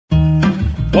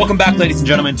Welcome back, ladies and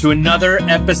gentlemen, to another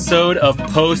episode of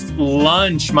Post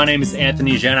Lunch. My name is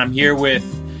Anthony Jen. I'm here with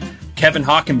Kevin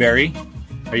Hockenberry.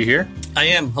 Are you here? I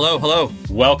am. Hello.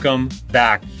 Welcome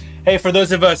back. Hey, for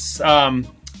those of us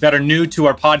that are new to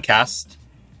our podcast,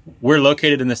 we're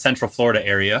located in the Central Florida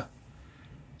area.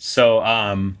 So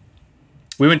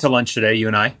we went to lunch today, you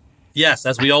and I. Yes,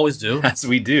 as we always do. As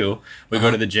we do. We go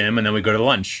to the gym and then we go to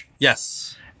lunch.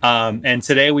 Yes. And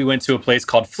today we went to a place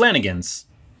called Flanagan's.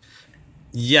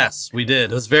 Yes, we did.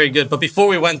 It was very good. But before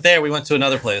we went there, we went to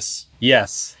another place.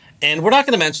 Yes. And we're not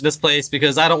going to mention this place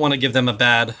because I don't want to give them a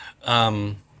bad,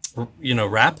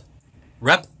 rap.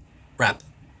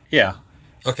 Yeah.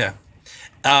 Okay.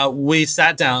 We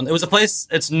sat down. It was a place,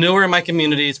 it's newer in my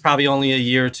community. It's probably only a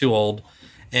year or two old.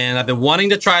 And I've been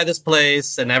wanting to try this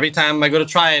place. And every time I go to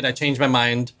try it, I change my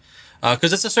mind.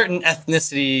 Because it's a certain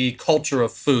ethnicity, culture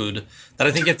of food that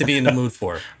I think you have to be in the mood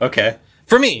for. Okay.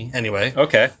 For me, anyway.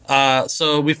 Okay.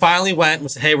 So we finally went and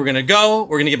said, hey, we're going to go.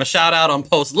 We're going to give a shout out on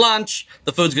post lunch.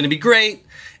 The food's going to be great.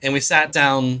 And we sat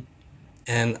down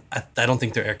and I don't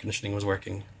think their air conditioning was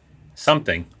working.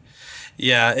 Something.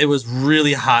 Yeah, it was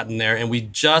really hot in there. And we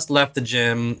just left the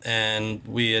gym and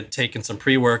we had taken some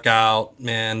pre-workout.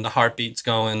 Man, the heartbeat's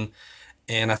going.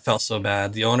 And I felt so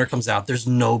bad. The owner comes out. There's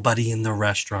nobody in the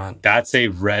restaurant. That's a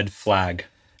red flag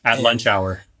at lunch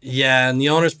hour. Yeah, and the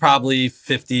owner's probably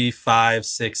 55,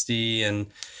 60, and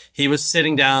he was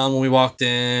sitting down when we walked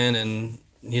in, and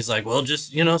he's like, well,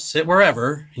 just, sit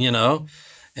wherever,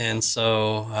 And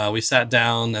so we sat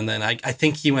down, and then I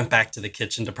think he went back to the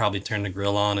kitchen to probably turn the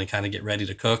grill on and kind of get ready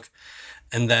to cook.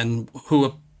 And then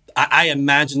I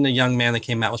imagine the young man that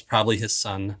came out was probably his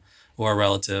son or a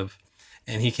relative,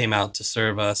 and he came out to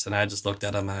serve us, and I just looked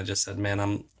at him, and I just said,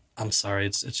 man, I'm sorry,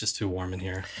 it's just too warm in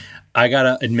here. I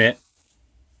gotta admit,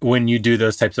 when you do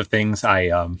those types of things, I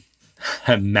am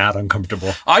mad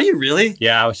uncomfortable. Are you really?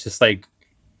 Yeah, I was just like,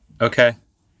 okay.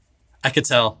 I could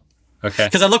tell. Okay.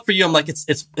 Because I looked for you, I'm like,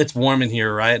 it's warm in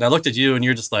here, right? And I looked at you, and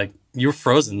you're just like, you're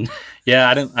frozen. Yeah,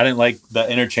 I didn't like the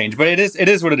interchange, but it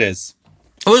is what it is.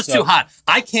 It was too hot.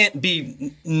 I can't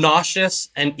be nauseous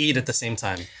and eat at the same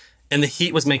time, and the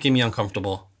heat was making me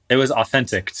uncomfortable. It was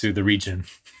authentic to the region.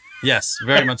 Yes,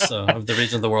 very much so, of the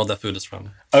region of the world that food is from.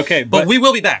 Okay, but we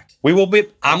will be back. We will be.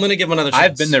 I'm going to give another chance.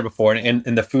 I've been there before, and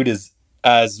the food is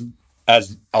as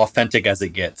authentic as it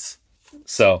gets.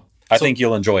 So I think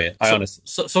you'll enjoy it. Honestly.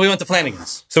 So we went to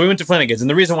Flanagan's. So we went to Flanagan's, and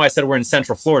the reason why I said we're in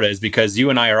Central Florida is because you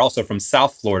and I are also from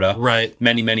South Florida, right?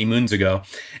 Many, many moons ago,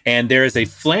 and there is a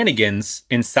Flanagan's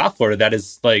in South Florida that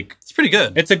is like it's pretty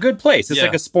good. It's a good place. It's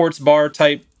like a sports bar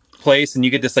type place, and you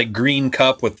get this like green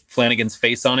cup with Flanagan's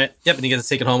face on it. Yep, and you get to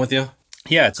take it home with you.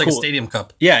 Yeah, it's like cool. A stadium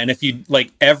cup. Yeah, and if you like,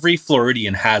 every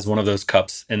Floridian has one of those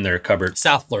cups in their cupboard.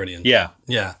 South Floridian. Yeah.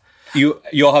 You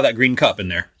all have that green cup in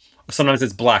there. Sometimes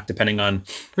it's black, depending on.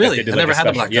 Really, I never had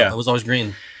a black cup. It was always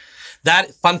green.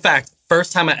 That fun fact: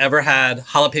 first time I ever had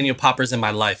jalapeno poppers in my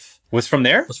life was from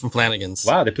there. Was from Flanagan's.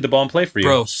 Wow, they put the ball in play for you,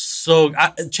 bro. So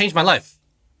it changed my life.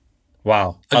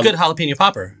 Wow, a good jalapeno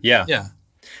popper. Yeah.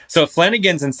 So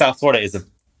Flanagan's in South Florida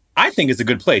I think is a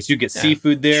good place. You get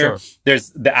seafood there. Sure.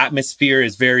 The atmosphere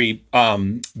is very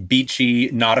beachy,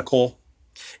 nautical.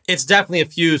 It's definitely a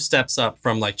few steps up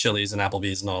from like Chili's and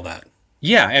Applebee's and all that.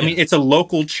 Yeah, I mean, it's a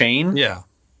local chain. Yeah.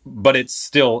 But it's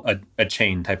still a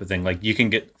chain type of thing. Like you can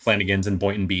get Flanagan's in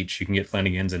Boynton Beach. You can get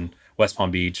Flanagan's in West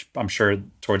Palm Beach. I'm sure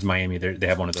towards Miami, they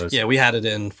have one of those. Yeah, we had it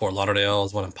in Fort Lauderdale.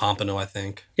 There's one in Pompano, I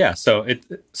think. Yeah,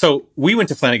 so we went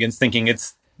to Flanagan's thinking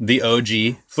it's the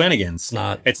OG Flanagan's.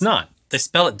 It's not. They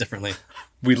spell it differently.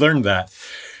 We learned that.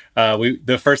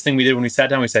 The first thing we did when we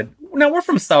sat down, we said, no, we're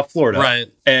from South Florida.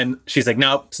 Right. And she's like,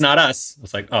 no, it's not us. I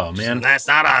was like, oh, man. That's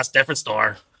not us. Different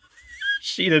store.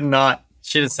 She did not.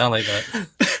 She didn't sound like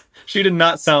that. She did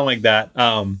not sound like that.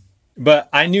 But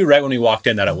I knew right when we walked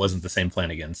in that it wasn't the same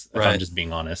Flanagan's, if I'm just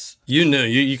being honest. You knew.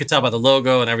 You could tell by the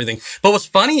logo and everything. But what's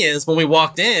funny is when we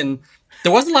walked in,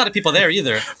 there wasn't a lot of people there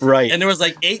either. Right. And there was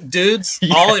like 8 dudes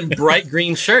all in bright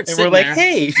green shirts. And we're like,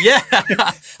 hey. Yeah.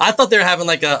 I thought they were having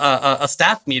like a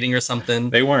staff meeting or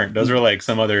something. They weren't. Those were like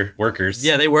some other workers.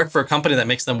 Yeah, they work for a company that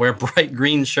makes them wear bright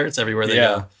green shirts everywhere they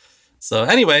go. So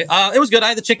anyway, it was good. I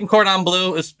had the chicken cordon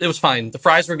bleu. It was fine. The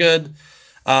fries were good.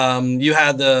 You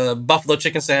had the buffalo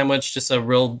chicken sandwich, just a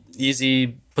real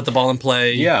easy, put the ball in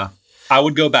play. Yeah. I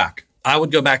would go back. I would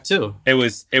go back too. It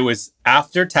was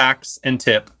after tax and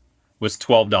tip was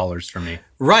 $12 for me.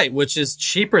 Right, which is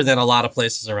cheaper than a lot of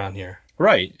places around here.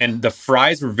 Right. And the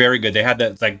fries were very good. They had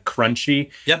that like crunchy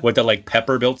with the like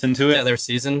pepper built into it. Yeah, they were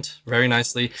seasoned very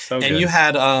nicely. So and good. you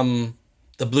had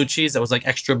the blue cheese that was like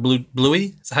extra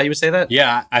bluey. Is that how you would say that?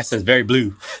 Yeah, I said very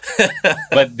blue.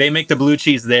 But they make the blue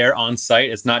cheese there on site.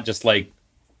 It's not just like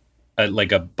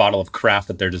a bottle of craft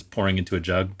that they're just pouring into a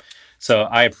jug. So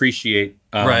I appreciate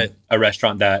a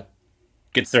restaurant that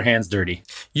gets their hands dirty.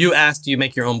 You asked, do you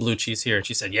make your own blue cheese here? And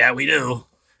she said, yeah, we do.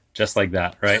 Just like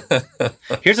that, right?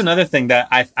 Here's another thing that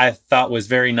I thought was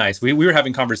very nice. We were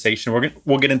having conversation.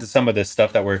 We'll get into some of this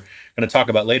stuff that we're going to talk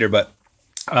about later. But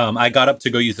I got up to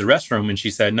go use the restroom, and she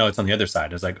said, no, it's on the other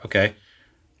side. I was like, okay.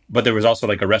 But there was also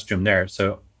like a restroom there.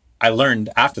 So I learned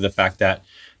after the fact that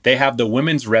they have the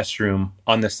women's restroom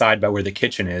on the side by where the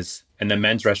kitchen is, and the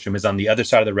men's restroom is on the other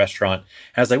side of the restaurant.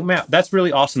 And I was like, man, that's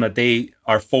really awesome that they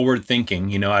are forward thinking,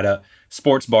 you know, at a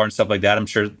sports bar and stuff like that. I'm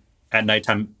sure at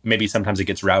nighttime, maybe sometimes it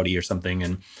gets rowdy or something.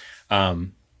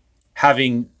 And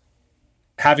having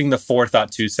the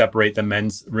forethought to separate the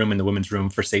men's room and the women's room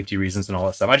for safety reasons and all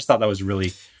that stuff. I just thought that was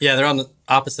really... Yeah, they're on the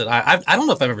opposite. I don't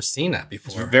know if I've ever seen that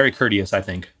before. It's very courteous, I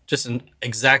think. Just an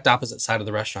exact opposite side of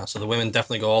the restaurant. So the women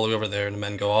definitely go all the way over there and the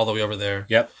men go all the way over there.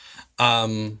 Yep.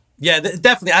 Yeah,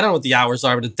 definitely. I don't know what the hours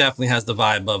are, but it definitely has the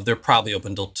vibe of they're probably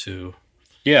open till 2.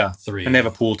 Yeah. 3. And they have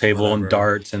a pool table and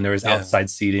darts, and there was outside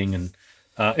seating, and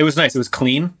it was nice. It was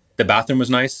clean. The bathroom was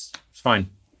nice. It's fine.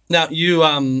 Now, you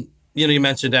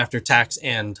mentioned after tax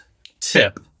and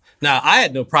tip. Now, I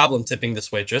had no problem tipping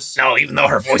this waitress. No, even though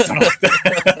her voice sounded like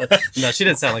that. No, she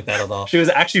didn't sound like that at all. She was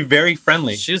actually very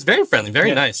friendly. She was very friendly,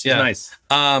 very nice. Yeah, nice.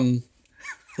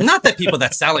 Not that people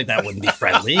that sound like that wouldn't be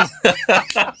friendly.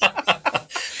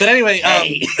 But anyway,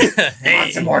 hey,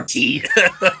 want some more tea?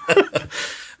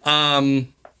 I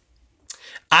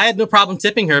had no problem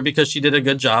tipping her because she did a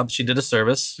good job. She did a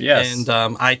service. Yes. And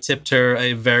I tipped her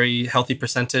a very healthy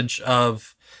percentage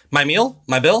of my bill.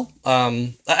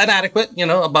 An adequate,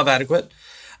 above adequate.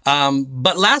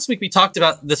 But last week we talked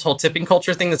about this whole tipping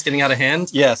culture thing that's getting out of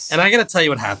hand. Yes. And I got to tell you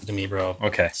what happened to me, bro.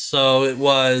 Okay. So it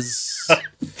was...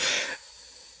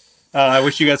 I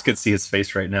wish you guys could see his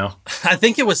face right now. I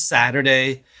think it was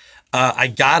Saturday. I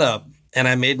got up and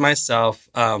I made myself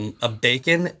a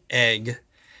bacon, egg,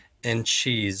 and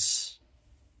cheese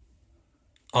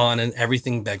on an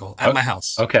everything bagel at my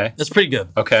house. Okay. It's pretty good.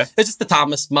 Okay. It's just the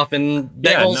Thomas muffin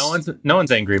bagels. Yeah, no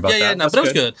one's angry about that. Yeah, no, but it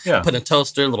was good. Yeah. Put in a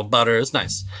toaster, a little butter. It was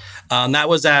nice. That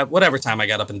was at whatever time I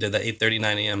got up and did that, 8:30,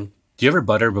 9 a.m. Do you ever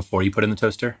butter before you put in the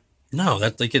toaster? No,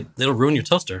 it'll ruin your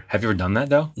toaster. Have you ever done that,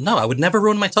 though? No, I would never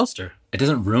ruin my toaster. It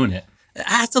doesn't ruin it. It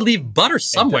has to leave butter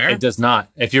somewhere. It does not.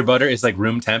 If your butter is like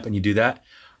room temp and you do that,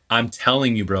 I'm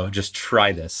telling you, bro, just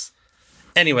try this.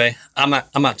 Anyway, I'm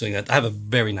not doing that. I have a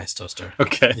very nice toaster.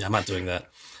 Okay. Yeah, I'm not doing that.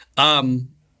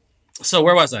 So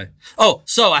where was I? Oh,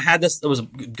 so I had this. It was a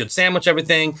good sandwich,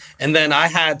 everything, and then I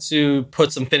had to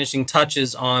put some finishing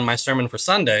touches on my sermon for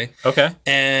Sunday. Okay.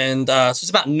 And so it's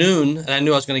about noon, and I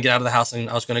knew I was going to get out of the house and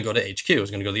I was going to go to HQ. I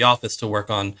was going to go to the office to work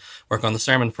on the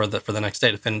sermon for the next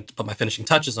day to put my finishing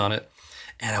touches on it.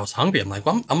 And I was hungry. I'm like,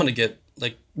 well, I'm going to get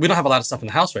we don't have a lot of stuff in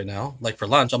the house right now. Like for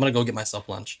lunch, I'm going to go get myself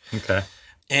lunch. Okay.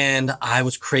 And I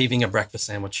was craving a breakfast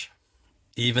sandwich,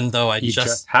 even though I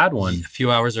just had one a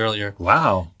few hours earlier.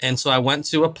 Wow. And so I went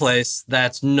to a place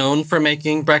that's known for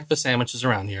making breakfast sandwiches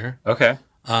around here. Okay.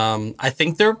 I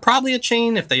think they're probably a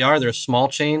chain. If they are, they're a small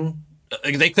chain.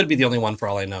 They could be the only one for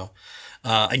all I know.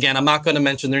 Again, I'm not going to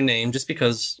mention their name just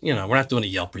because, we're not doing a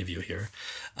Yelp review here.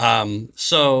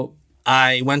 So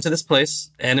I went to this place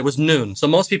and it was noon. So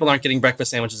most people aren't getting breakfast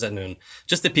sandwiches at noon.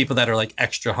 Just the people that are like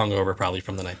extra hungover probably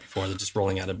from the night before. They're just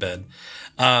rolling out of bed.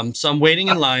 So I'm waiting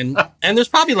in line and there's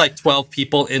probably like 12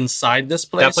 people inside this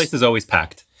place. That place is always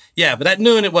packed. Yeah, but at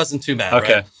noon it wasn't too bad.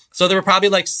 Okay. Right? So there were probably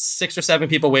like 6 or 7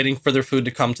 people waiting for their food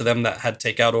to come to them that had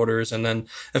takeout orders and then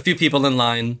a few people in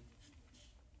line.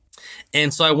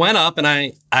 And so I went up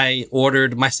and I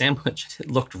ordered my sandwich.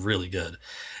 It looked really good.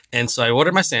 And so I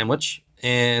ordered my sandwich.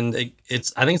 And I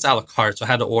think it's a la carte, so I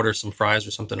had to order some fries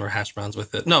or something or hash browns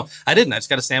with it. No, I didn't. I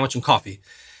just got a sandwich and coffee.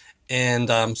 And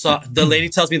so the lady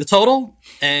tells me the total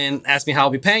and asks me how I'll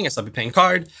be paying. I said I'll be paying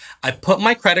card. I put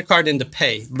my credit card in to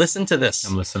pay. Listen to this.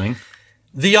 I'm listening.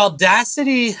 The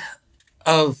audacity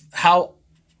of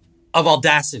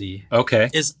Audacity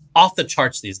is off the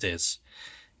charts these days.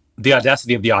 The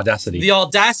audacity of the audacity. The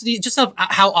audacity just of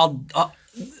how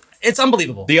it's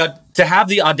unbelievable. To have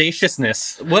the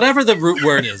audaciousness. Whatever the root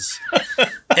word is.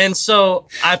 And so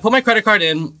I put my credit card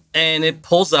in and it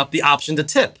pulls up the option to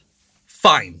tip.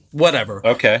 Fine. Whatever.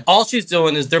 Okay. All she's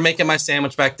doing is they're making my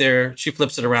sandwich back there. She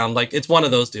flips it around. Like it's one of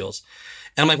those deals.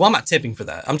 And I'm like, well, I'm not tipping for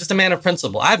that. I'm just a man of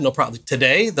principle. I have no problem.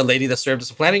 Today, the lady that served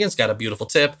us at Flanagan's got a beautiful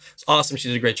tip. It's awesome. She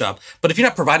did a great job. But if you're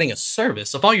not providing a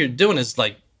service, if all you're doing is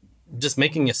like just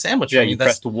making a sandwich. Yeah, you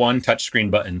pressed one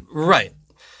touchscreen button. Right.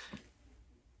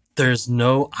 there's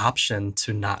no option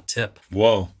to not tip.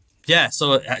 Whoa. Yeah,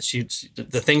 so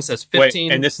the thing says 15.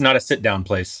 Wait, and this is not a sit-down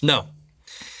place. No.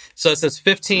 So it says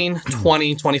 15,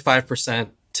 20, 25%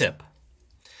 tip.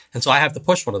 And so I have to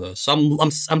push one of those. So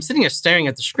I'm sitting here staring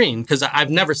at the screen because I've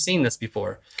never seen this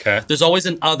before. Okay. There's always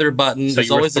an other button. So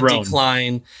There's always a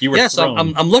decline. You were thrown. So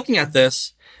I'm looking at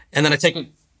this, and then I take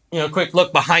a quick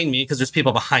look behind me because there's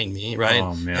people behind me, right?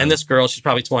 Oh, man. And this girl, she's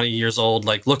probably 20 years old,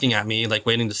 like looking at me, like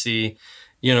waiting to see,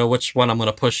 which one I'm going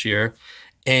to push here.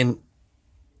 And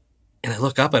I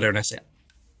look up at her and I say,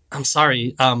 I'm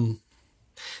sorry,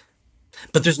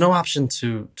 but there's no option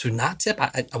to not tip.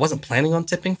 I wasn't planning on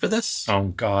tipping for this. Oh,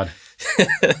 God.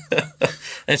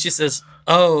 And she says,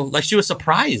 oh, like she was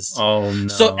surprised. Oh, no.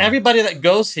 So everybody that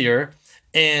goes here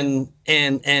and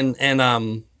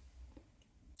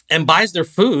buys their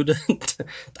food,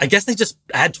 I guess they just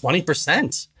add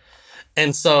 20%.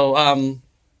 And so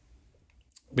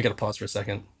we got to pause for a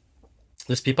second.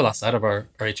 There's people outside of our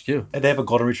HQ. And they have a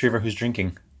golden retriever who's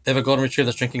drinking. They have a golden retriever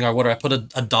that's drinking our water. I put a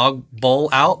dog bowl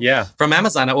out. Yeah. From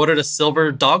Amazon. I ordered a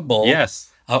silver dog bowl. Yes.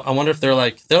 I wonder if they're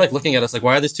looking at us like,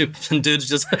 why are these two dudes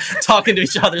just talking to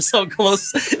each other so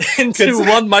close into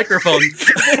one microphone?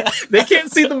 They can't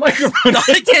see the microphone. No,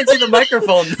 they can't see the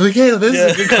microphone. Like, hey, this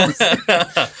is a good conversation.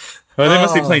 Oh, they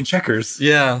must be playing checkers.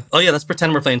 Yeah. Oh, yeah. Let's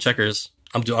pretend we're playing checkers.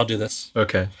 I'll do this.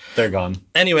 Okay. They're gone.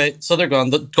 Anyway, so they're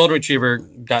gone. The golden retriever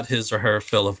got his or her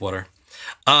fill of water.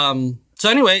 So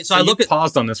anyway, so I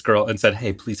paused on this girl and said,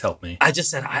 "Hey, please help me." I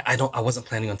just said I wasn't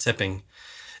planning on tipping,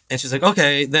 and she's like,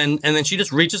 "Okay." Then she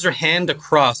just reaches her hand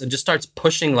across and just starts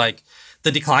pushing like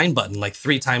the decline button like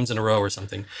 3 times in a row or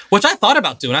something. Which I thought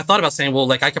about doing. I thought about saying, well,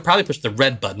 like I could probably push the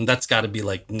red button. That's got to be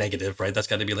like negative, right? That's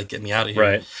got to be like get me out of here.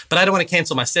 Right. But I don't want to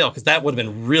cancel my sale because that would have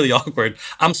been really awkward.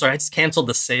 I'm sorry, I just canceled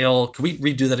the sale. Could we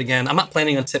redo that again? I'm not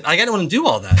planning on tip. I don't want to do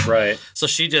all that. Right. So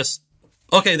she just,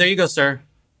 okay, there you go, sir.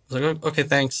 I was like, okay,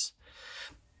 thanks.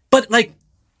 But like,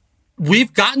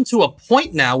 we've gotten to a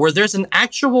point now where there's an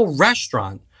actual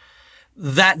restaurant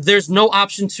that there's no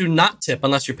option to not tip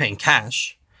unless you're paying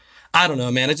cash. I don't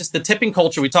know, man. It's just the tipping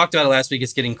culture. We talked about it last week.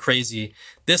 It's getting crazy.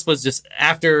 This was just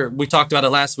after we talked about it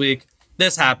last week.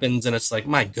 This happens, and it's like,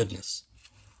 my goodness.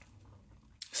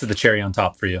 This is the cherry on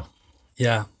top for you.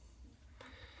 Yeah,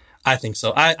 I think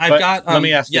so. I've got. Let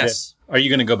me ask you yes. this: are you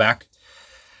going to go back?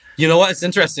 You know what? It's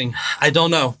interesting. I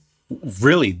don't know.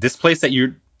 Really, this place that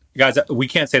you guys, we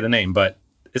can't say the name, but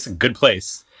it's a good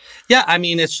place. Yeah, I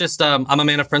mean, it's just, I'm a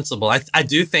man of principle. I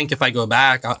do think if I go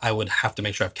back, I would have to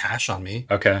make sure I have cash on me.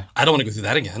 Okay. I don't want to go through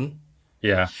that again.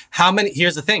 Yeah.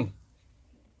 Here's the thing.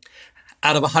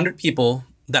 Out of 100 people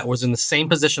that was in the same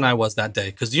position I was that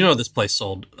day, because this place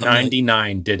sold.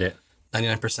 99 did it.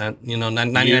 99%.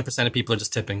 99% of people are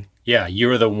just tipping. Yeah, you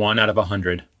were the 1 out of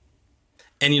 100.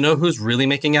 And you know who's really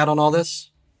making out on all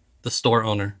this? The store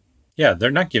owner. Yeah,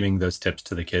 they're not giving those tips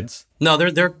to the kids. No,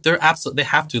 they're absolutely, they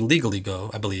have to legally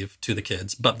go, I believe, to the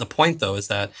kids. But the point though is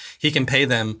that he can pay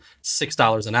them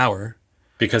 $6 an hour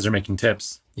because they're making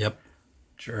tips. Yep.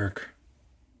 Jerk.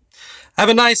 I have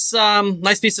a nice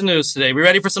piece of news today. We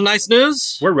ready for some nice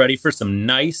news? We're ready for some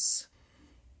nice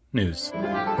news.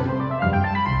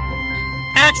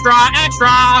 Extra,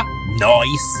 extra,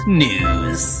 nice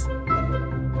news.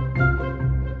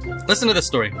 Listen to this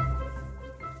story.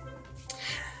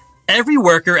 Every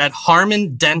worker at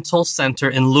Harmon Dental Center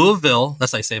in Louisville,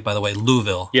 that's how I say it, by the way,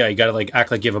 Louisville. Yeah, you got to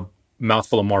act like you have a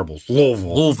mouthful of marbles.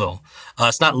 Louisville.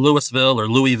 It's not Louisville or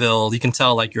Louisville. You can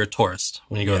tell you're a tourist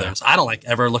when you go there. So I don't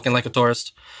ever looking like a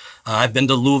tourist. I've been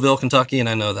to Louisville, Kentucky, and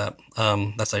I know that.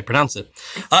 That's how you pronounce it.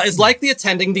 Is likely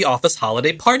attending the office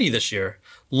holiday party this year.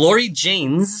 Lori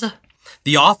Janes,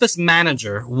 the office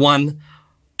manager, won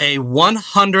a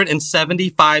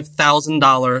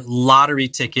 $175,000 lottery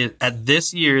ticket at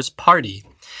this year's party.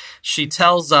 She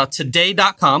tells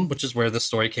Today.com, which is where this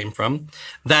story came from,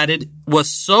 that it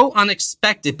was so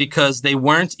unexpected because they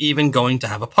weren't even going to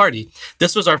have a party.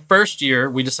 This was our first year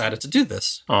we decided to do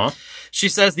this. Aww. She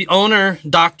says the owner,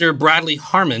 Dr. Bradley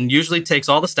Harmon, usually takes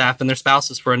all the staff and their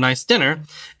spouses for a nice dinner,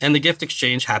 and the gift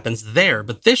exchange happens there.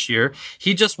 But this year,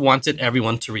 he just wanted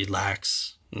everyone to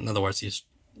relax. In other words,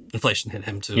 inflation hit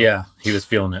him too. Yeah, he was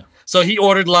feeling it. So he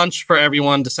ordered lunch for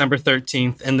everyone December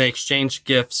 13th, and they exchanged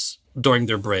gifts during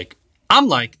their break. I'm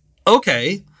like,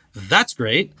 okay, that's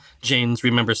great. Janes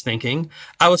remembers thinking.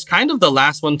 I was kind of the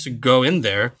last one to go in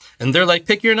there, and they're like,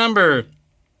 pick your number.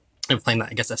 They're playing that,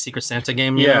 I guess, that Secret Santa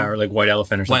game. Yeah, or like White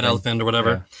Elephant or something. White Elephant or whatever.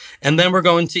 Yeah. And then we're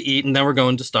going to eat, and then we're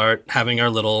going to start having our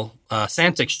little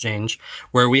Santa exchange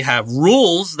where we have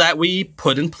rules that we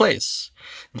put in place.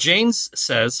 Janes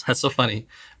says, that's so funny,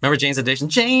 Remember Jane's Addiction?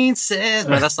 Jane says,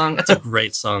 remember that song? That's a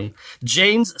great song.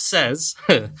 Jane's says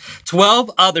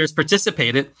 12 others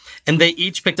participated and they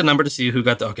each picked a number to see who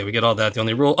got okay, we get all that. The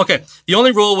only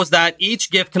rule was that each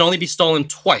gift can only be stolen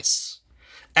twice.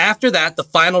 After that, the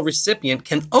final recipient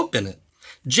can open it.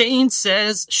 Jane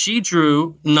says she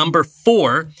drew number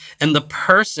 4 and the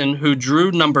person who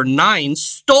drew number 9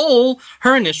 stole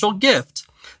her initial gift.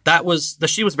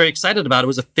 She was very excited about. It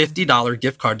was a $50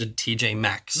 gift card to TJ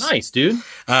Maxx. Nice, dude.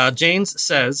 James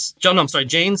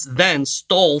then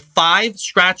stole 5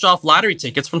 scratch-off lottery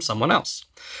tickets from someone else.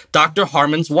 Dr.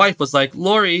 Harmon's wife was like,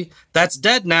 Lori, that's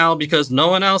dead now because no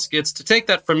one else gets to take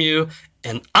that from you.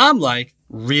 And I'm like,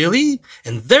 really?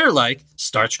 And they're like,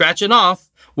 start scratching off.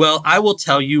 Well, I will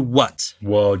tell you what.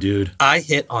 Whoa, dude. I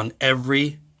hit on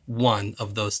every one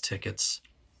of those tickets.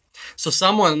 So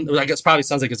someone, I guess probably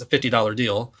sounds like it's a $50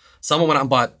 deal. Someone went out and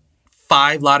bought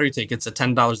 5 lottery tickets at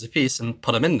 $10 a piece and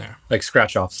put them in there. Like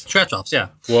scratch-offs. Scratch-offs, yeah.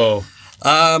 Whoa.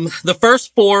 The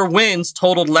first 4 wins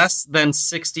totaled less than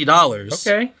 $60.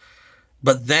 Okay.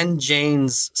 But then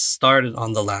Jane's started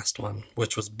on the last one,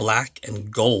 which was black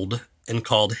and gold and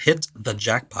called Hit the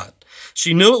Jackpot.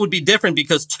 She knew it would be different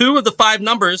because 2 of the 5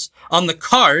 numbers on the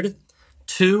card,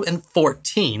 2 and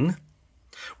 14,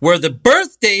 were the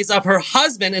birthdays of her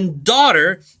husband and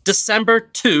daughter, December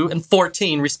 2 and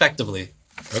 14, respectively.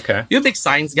 Okay. You a big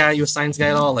science guy? You a science guy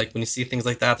at all? Like when you see things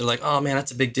like that, they're like, oh man,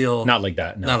 that's a big deal. Not like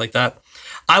that. No. Not like that.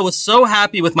 I was so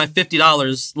happy with my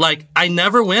 $50. Like I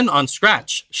never win on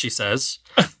Scratch, she says.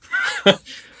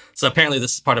 So apparently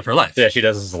this is part of her life. Yeah, she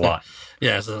does this a lot.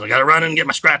 Yeah, so I gotta run and get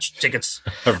my Scratch tickets.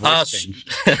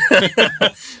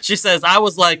 She says,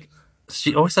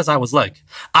 she always says I was like,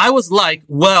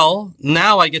 well,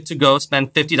 now I get to go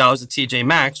spend $50 at TJ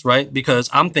Maxx, right? Because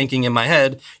I'm thinking in my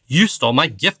head, you stole my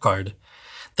gift card.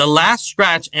 The last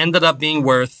scratch ended up being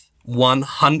worth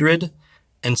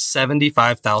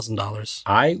 $175,000.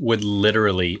 I would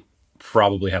literally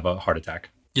probably have a heart attack.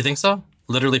 You think so?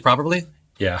 Literally, probably?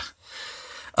 Yeah.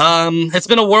 It's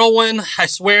been a whirlwind, I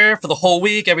swear, for the whole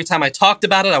week. Every time I talked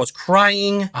about it, I was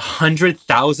crying.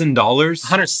 $100,000?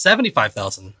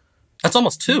 $175,000. That's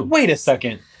almost 2. Wait a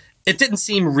second. It didn't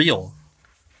seem real.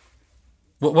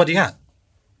 What do you got?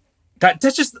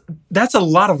 That's a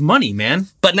lot of money, man.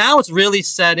 But now it's really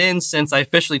set in since I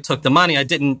officially took the money. I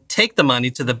didn't take the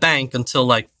money to the bank until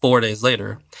like 4 days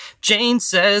later. Jane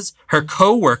says her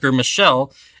coworker,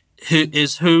 Michelle,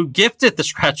 who gifted the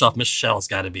scratch off. Michelle's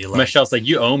got to be like... Michelle's like,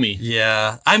 you owe me.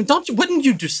 Yeah. Wouldn't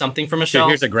you do something for Michelle?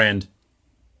 Here's $1,000.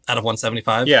 Out of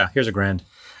 175? Yeah, here's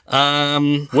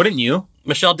 $1,000. Wouldn't you?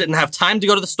 Michelle didn't have time to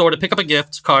go to the store to pick up a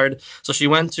gift card, so she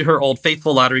went to her old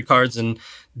faithful lottery cards and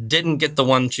didn't get the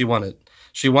one she wanted.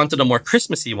 She wanted a more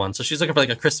Christmassy one, so she's looking for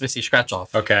like a Christmassy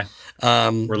scratch-off. Okay.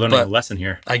 We're learning a lesson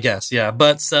here. I guess, yeah,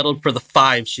 but settled for the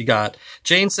 5 she got.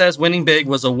 Jane says winning big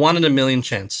was a 1 in a million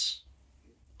chance.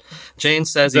 Jane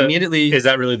says immediately... Is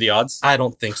that really the odds? I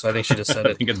don't think so. I think she just said it.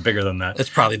 I think it's bigger than that.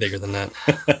 It's probably bigger than that.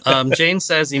 Jane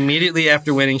says immediately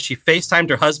after winning, she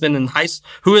FaceTimed her husband,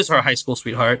 who is her high school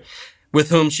sweetheart, with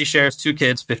whom she shares 2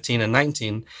 kids, 15 and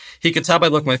 19. He could tell by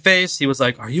the look on my face. He was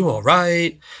like, are you all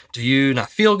right? Do you not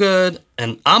feel good?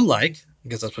 And I'm like, I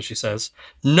guess that's what she says.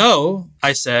 No,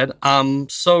 I said, I'm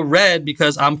so red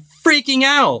because I'm freaking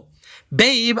out.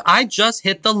 Babe, I just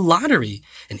hit the lottery.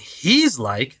 And he's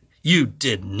like, you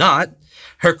did not.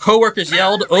 Her coworkers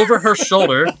yelled over her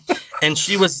shoulder and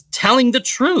she was telling the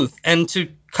truth and to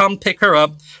come pick her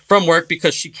up from work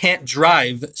because she can't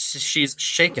drive. She's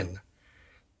shaken.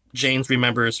 James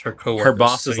remembers her coworkers. Her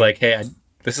boss is like, hey,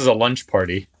 this is a lunch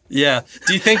party. Yeah.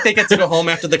 Do you think they get to go home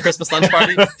after the Christmas lunch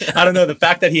party? I don't know. The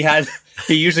fact that he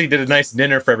usually did a nice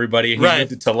dinner for everybody and he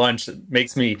moved it to lunch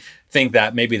makes me think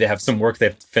that maybe they have some work they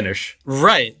have to finish.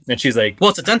 Right. And she's like... Well,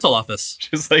 it's a dental office.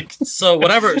 She's like... So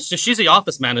whatever. So she's the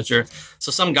office manager.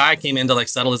 So some guy came in to like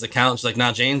settle his account. She's like,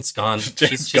 nah, Jane's gone.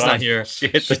 She's not here. She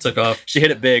took off. She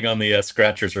hit it big on the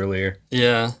scratchers earlier.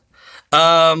 Yeah.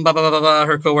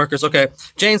 Her coworkers. Okay.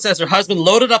 Jane says her husband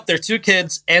loaded up their 2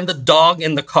 kids and the dog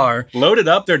in the car. Loaded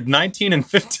up? They're 19 and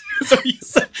 15.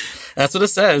 That's what it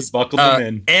says. Buckled them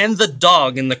in. And the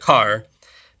dog in the car.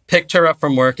 Picked her up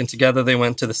from work and together they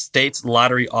went to the state's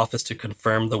lottery office to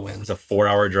confirm the win. It's a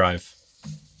 4-hour drive.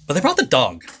 But they brought the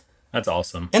dog. That's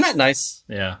awesome. Isn't that nice?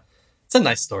 Yeah. It's a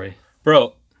nice story.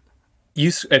 Bro,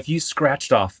 if you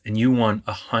scratched off and you won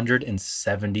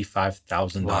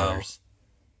 $175,000. Wow.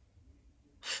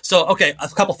 So, okay, a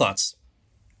couple thoughts.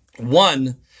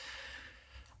 One,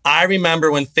 I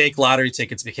remember when fake lottery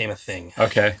tickets became a thing.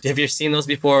 Okay. Have you seen those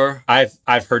before?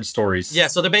 I've heard stories. Yeah,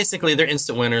 so they're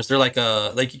instant winners. They're like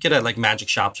you get at like magic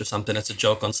shops or something. It's a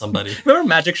joke on somebody. Remember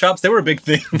magic shops? They were a big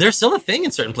thing. They're still a thing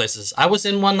in certain places. I was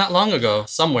in one not long ago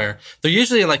somewhere. They're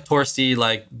usually like touristy,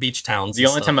 like beach towns. The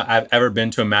only time I've ever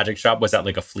been to a magic shop was at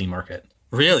like a flea market.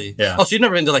 Really? Yeah. Oh, so you've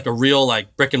never been to like a real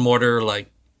like brick and mortar like?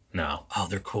 No. Oh,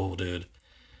 they're cool, dude.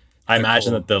 I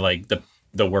imagine that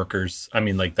the workers, I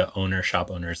mean, like the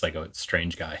shop owner is like a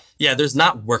strange guy. Yeah, there's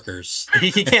not workers.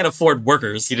 He can't afford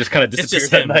workers. He just kind of disappears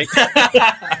just at him. night.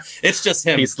 It's just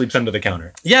him. He sleeps under the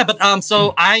counter. Yeah, but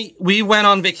we went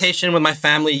on vacation with my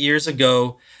family years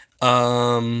ago,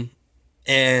 and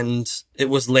it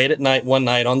was late at night one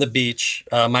night on the beach.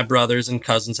 My brothers and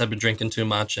cousins had been drinking too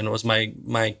much, and it was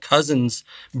my cousin's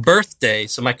birthday.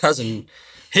 So my cousin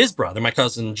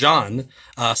John,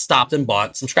 stopped and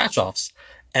bought some scratch-offs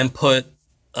and put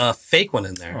a fake one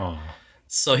in there. Oh.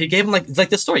 So he gave him like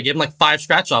this story. He gave him like 5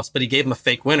 scratch-offs, but he gave him a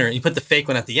fake winner, and he put the fake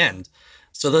one at the end.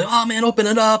 So they're like, oh man, open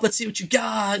it up. Let's see what you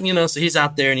got. So he's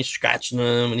out there and he's scratching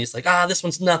them, and he's like, this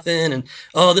one's nothing. And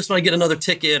this one I get another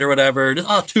ticket or whatever.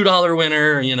 $2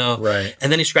 winner, Right.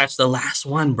 And then he scratched the last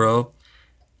one, bro.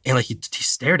 And like he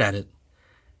stared at it.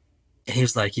 And he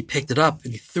was like, he picked it up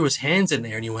and he threw his hands in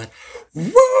there and he went,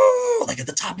 woo! Like at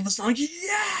the top of his lungs, yeah!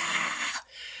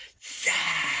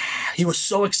 He was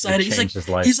so excited. He's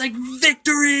like,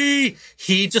 victory!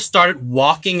 He just started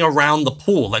walking around the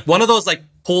pool. Like one of those like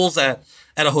pools at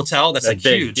a hotel that's like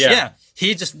big, huge. yeah.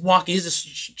 He's just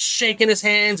shaking his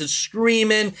hands and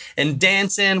screaming and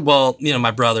dancing. Well,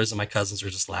 my brothers and my cousins were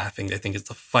just laughing. They think it's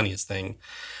the funniest thing.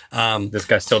 This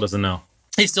guy still doesn't know.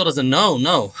 He still doesn't know,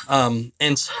 no.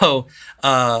 And so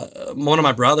one of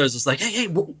my brothers is like, hey,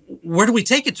 where do we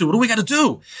take it to? What do we got to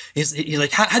do? He's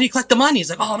like, how do you collect the money? He's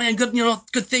like, oh man, good,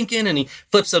 good thinking. And he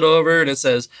flips it over and it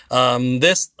says,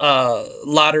 this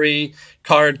lottery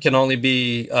card can only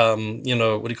be, what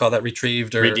do you call that?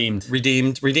 Retrieved or redeemed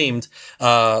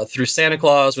through Santa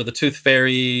Claus or the Tooth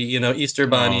Fairy, Easter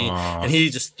Bunny. Aww. And he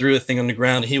just threw a thing on the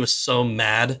ground. And he was so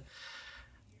mad.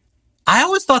 I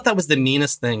always thought that was the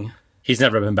meanest thing. He's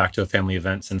never been back to a family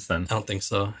event since then. I don't think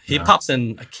so. He pops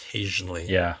in occasionally.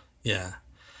 Yeah. Yeah.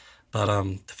 But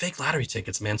the fake lottery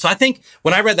tickets, man. So I think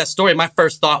when I read that story, my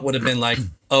first thought would have been like,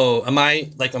 oh, am I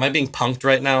being punked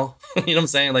right now? You know what I'm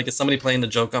saying? Like, is somebody playing a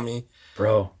joke on me?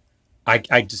 Bro, I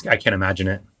can't imagine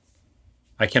it.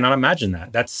 I cannot imagine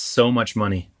that. That's so much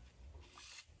money.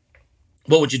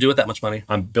 What would you do with that much money?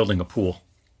 I'm building a pool.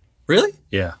 Really?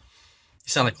 Yeah. You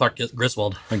sound like Clark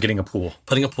Griswold. I'm getting a pool.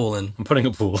 Putting a pool in. I'm putting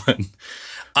a pool in.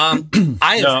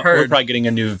 I have heard. We're probably getting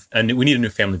a new. We need a new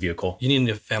family vehicle. You need a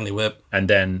new family whip. And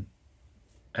then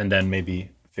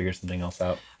maybe figure something else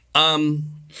out.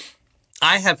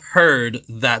 I have heard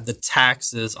that the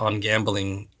taxes on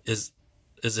gambling is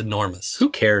enormous. Who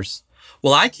cares?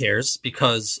 Well, I cares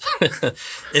because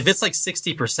if it's like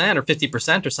 60% or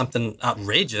 50% or something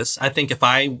outrageous, I think if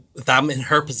I'm in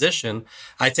her position,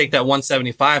 I take that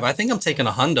 175. I think I'm taking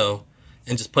a hundo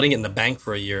and just putting it in the bank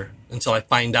for a year until I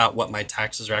find out what my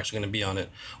taxes are actually going to be on it.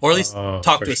 Or at least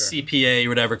talk to a CPA or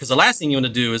whatever. Because the last thing you want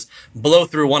to do is blow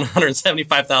through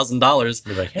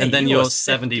 $175,000 like, hey, and then you owe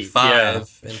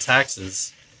 75 in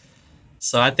taxes.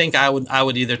 So I think I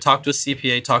would either talk to a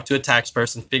CPA, talk to a tax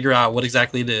person, figure out what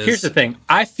exactly it is. Here's the thing.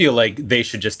 I feel like they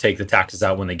should just take the taxes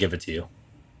out when they give it to you.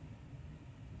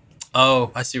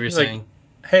 Oh, I see what you're saying.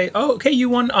 Hey, okay, you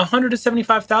won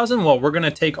 $175,000. Well, we're gonna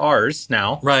take ours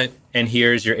now, right? And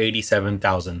here's your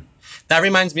 $87,000. That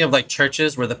reminds me of like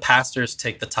churches where the pastors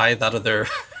take the tithe out of their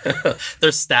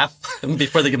their staff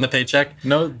before they give them the paycheck.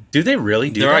 No, do they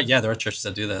really do that? There are churches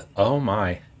that do that. Oh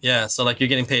my. Yeah, so like you're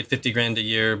getting paid $50,000 a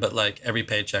year, but like every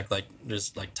paycheck, like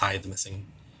there's like tithe missing.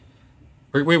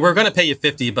 We're gonna pay you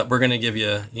 50, but we're gonna give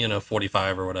you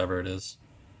 45 or whatever it is.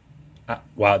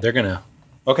 Wow, they're gonna.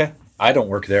 Okay, I don't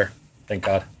work there. Thank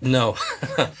God. No.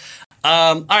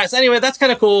 All right. So anyway, that's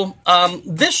kind of cool.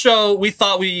 This show, we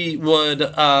thought we would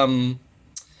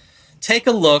take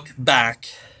a look back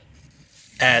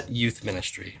at youth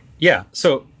ministry. Yeah.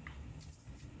 So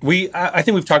I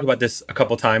think we've talked about this a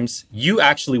couple times. You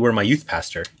actually were my youth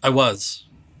pastor. I was.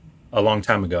 A long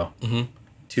time ago. Mm-hmm.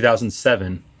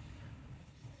 2007.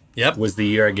 Yep. Was the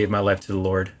year I gave my life to the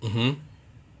Lord. Mm-hmm.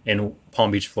 In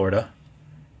Palm Beach, Florida.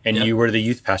 And you were the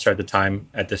youth pastor at the time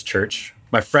at this church.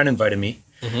 My friend invited me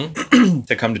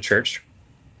to come to church.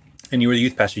 And you were the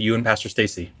youth pastor, you and Pastor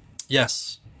Stacy.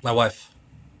 Yes, my wife.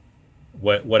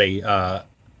 What a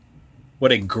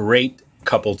great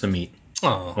couple to meet.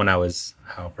 Aww. When I was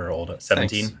however old,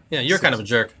 17. Thanks. Yeah, you're kind of a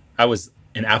jerk. I was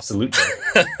an absolute jerk.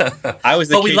 I was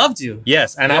the but kid, we loved you.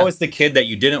 Yes, and I was the kid that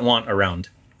you didn't want around.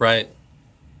 Right.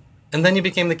 And then you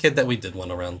became the kid that we did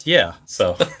want around. Yeah.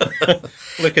 So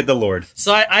look at the Lord.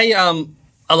 So I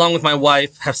along with my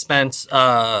wife, have spent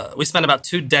we spent about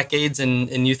 2 decades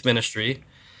in youth ministry.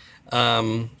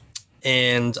 And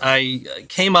I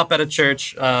came up at a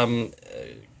church,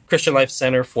 Christian Life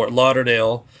Center, Fort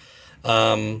Lauderdale,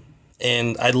 and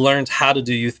I learned how to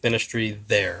do youth ministry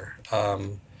there.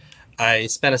 I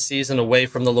spent a season away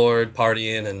from the Lord,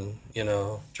 partying and,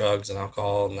 drugs and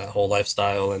alcohol and that whole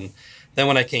lifestyle. And then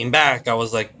when I came back, I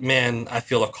was like, man, I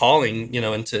feel a calling,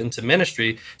 into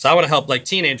ministry. So I want to help like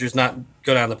teenagers not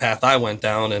go down the path I went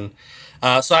down. And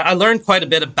so I learned quite a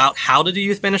bit about how to do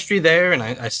youth ministry there. And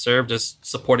I served as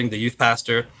supporting the youth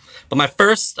pastor. But my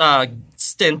first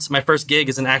my first gig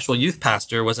as an actual youth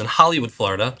pastor was in Hollywood,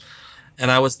 Florida. And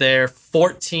I was there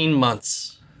 14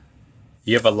 months.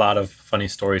 You have a lot of funny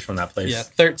stories from that place. Yeah,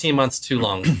 13 months too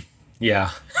long.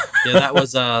 Yeah. Yeah, that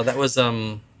was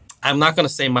I'm not going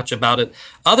to say much about it.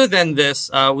 Other than this,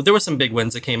 there were some big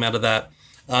wins that came out of that.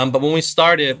 But when we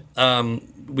started,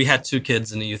 we had 2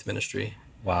 kids in the youth ministry.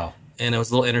 Wow. And it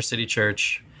was a little inner city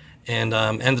church, and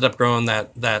ended up growing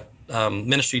that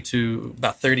ministry to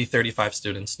about 30, 35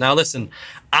 students. Now, listen,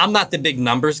 I'm not the big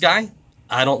numbers guy.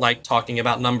 I don't like talking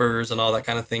about numbers and all that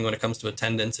kind of thing when it comes to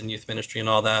attendance and youth ministry and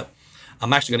all that.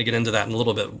 I'm actually going to get into that in a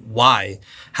little bit. Why?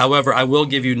 However, I will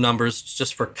give you numbers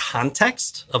just for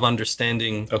context of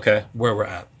understanding where we're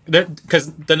at.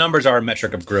 Because the numbers are a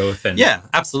metric of growth. And yeah,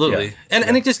 absolutely. Yeah.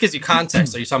 And it just gives you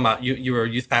context. Are you talking about you were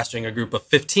youth pastoring a group of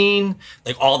 15?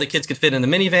 Like all the kids could fit in the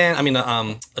minivan? I mean,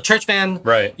 a church van?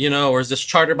 Right. Or is this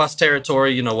charter bus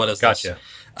territory? What is this?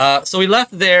 Gotcha. So we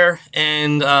left there,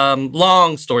 and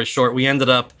long story short, we ended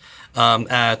up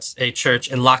at a church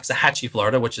in Loxahatchee,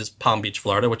 Florida, which is Palm Beach,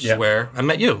 Florida, which is where I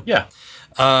met you. Yeah.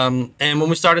 And when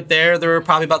we started there were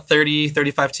probably about 30,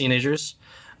 35 teenagers.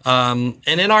 And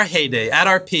in our heyday, at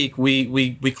our peak,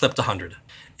 we clipped 100.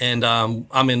 And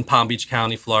I'm in Palm Beach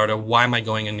County, Florida. Why am I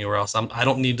going anywhere else? I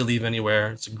don't need to leave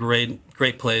anywhere. It's a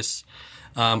great place.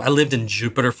 I lived in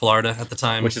Jupiter, Florida at the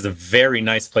time. Which is a very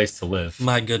nice place to live.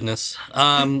 My goodness.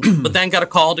 But then got a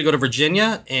call to go to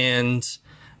Virginia, and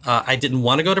I didn't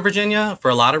want to go to Virginia for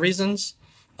a lot of reasons.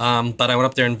 But I went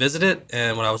up there and visited,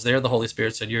 and when I was there, the Holy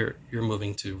Spirit said, you're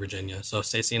moving to Virginia. So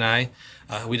Stacy and I,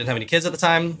 we didn't have any kids at the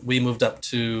time. We moved up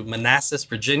to Manassas,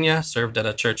 Virginia, served at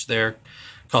a church there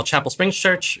called Chapel Springs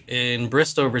Church in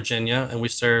Bristow, Virginia, and we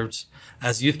served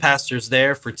as youth pastors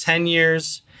there for 10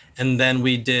 years. And then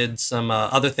we did some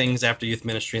other things after youth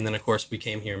ministry. And then, of course, we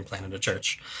came here and planted a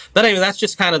church. But anyway, that's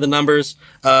just kind of the numbers.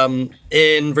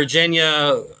 In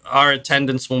Virginia, our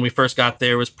attendance when we first got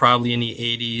there was probably in the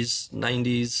 80s,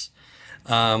 90s.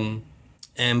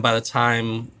 And by the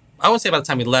time, I wouldn't say by the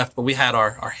time we left, but we had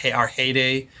our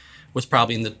heyday was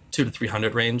probably in the 200 to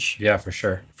 300 range. Yeah, for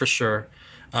sure. For sure.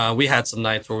 We had some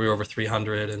nights where we were over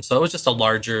 300. And so it was just a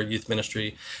larger youth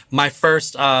ministry. My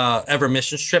first ever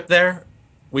missions trip there,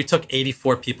 we took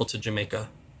 84 people to Jamaica.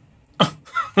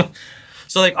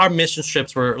 So like our mission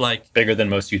trips were like bigger than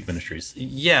most youth ministries.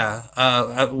 Yeah,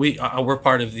 we're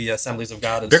part of the Assemblies of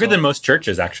God. Bigger than most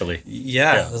churches, actually.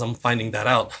 Yeah, as I'm finding that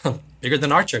out. Bigger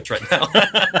than our church right now.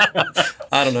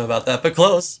 I don't know about that, but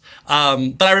close.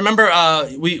 But I remember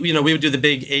we would do the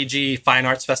big AG Fine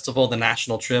Arts Festival, the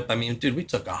national trip. I mean, dude, we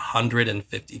took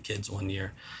 150 kids one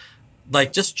year.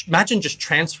 Like, just imagine just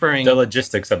transferring the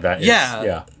logistics of that.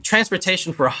 Yeah,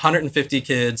 transportation for 150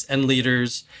 kids and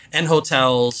leaders and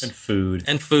hotels and food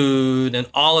and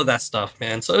all of that stuff,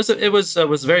 man. So it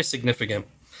was very significant.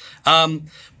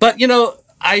 But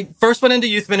I first went into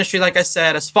youth ministry, like I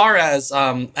said, as far as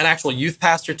an actual youth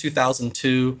pastor,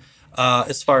 2002.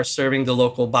 As far as serving the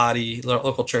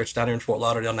local church down here in Fort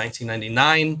Lauderdale,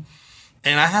 1999,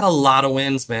 and I had a lot of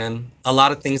wins, man. A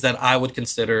lot of things that I would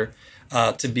consider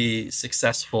to be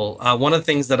successful. One of the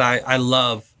things that I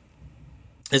love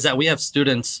is that we have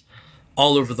students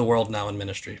all over the world now in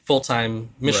ministry,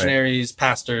 full-time missionaries,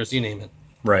 pastors, you name it.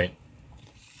 Right.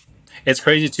 It's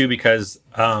crazy too, because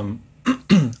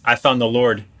I found the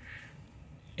Lord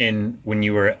when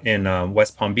you were in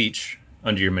West Palm Beach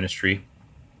under your ministry.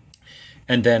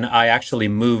 And then I actually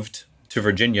moved to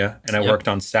Virginia, and I worked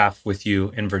on staff with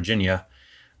you in Virginia.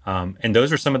 And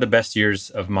those were some of the best years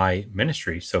of my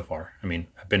ministry so far. I mean,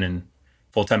 I've been in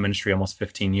full-time ministry almost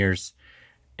 15 years,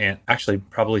 and actually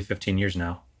probably 15 years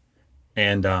now.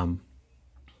 And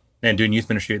doing youth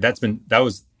ministry, that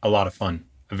was a lot of fun,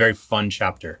 a very fun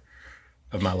chapter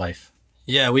of my life.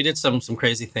 Yeah, we did some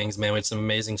crazy things, man. We had some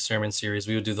amazing sermon series.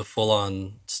 We would do the full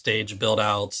on stage build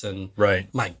outs, and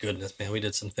Right. my goodness, man, we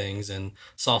did some things and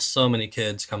saw so many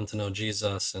kids come to know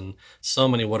Jesus and so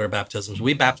many water baptisms.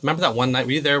 Remember that one night?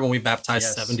 Were you there when we baptized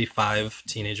Yes. 75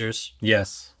 teenagers?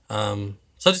 Yes.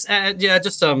 So just yeah,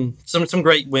 just some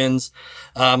great wins.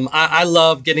 I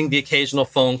love getting the occasional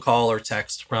phone call or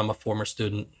text from a former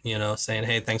student, saying,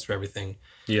 "Hey, thanks for everything."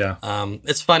 Yeah.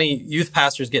 It's funny, youth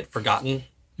pastors get forgotten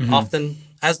often,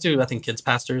 as do I think kids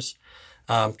pastors,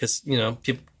 because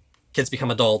kids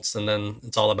become adults and then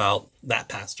it's all about that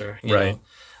pastor, Right.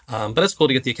 know. But it's cool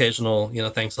to get the occasional,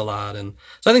 thanks a lot, and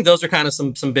so I think those are kind of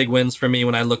some big wins for me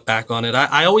when I look back on it.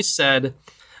 I always said,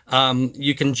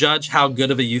 you can judge how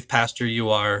good of a youth pastor you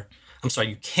are. I'm sorry,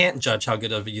 you can't judge how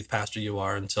good of a youth pastor you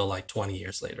are until like 20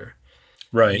 years later.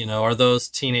 Right. Are those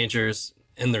teenagers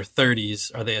in their 30s?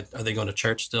 Are they going to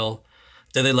church still?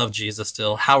 Do they love Jesus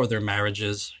still? How are their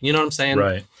marriages? You know what I'm saying?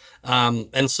 Right.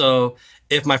 And so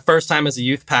if my first time as a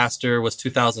youth pastor was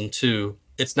 2002,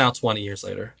 it's now 20 years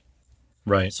later.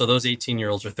 Right. So those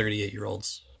 18-year-olds are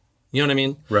 38-year-olds. You know what I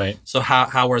mean? Right. So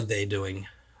how are they doing?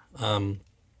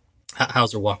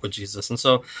 How's their walk with Jesus? And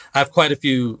so I have quite a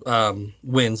few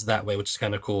wins that way, which is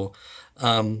kind of cool.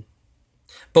 But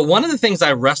one of the things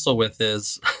I wrestle with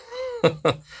is,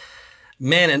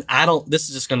 man, and this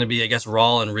is just going to be, I guess,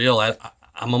 raw and real.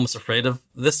 I'm almost afraid of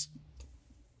this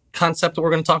concept that we're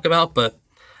going to talk about, but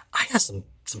I got some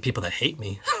people that hate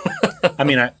me. I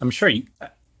mean, I'm sure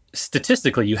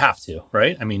statistically you have to,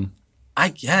 right? I mean, I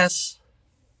guess.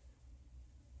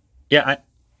 Yeah.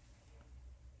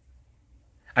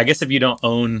 I guess if you don't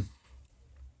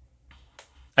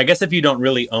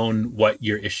really own what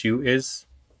your issue is,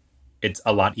 it's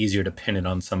a lot easier to pin it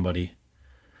on somebody.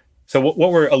 So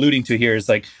what we're alluding to here is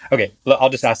like, okay, I'll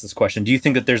just ask this question. Do you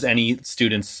think that there's any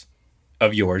students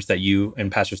of yours that you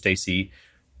and Pastor Stacy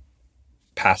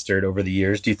pastored over the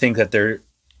years? Do you think that they're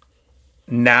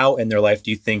now in their life,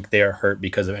 do you think they are hurt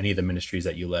because of any of the ministries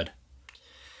that you led?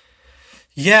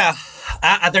 Yeah,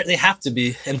 they have to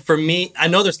be. And for me, I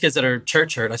know there's kids that are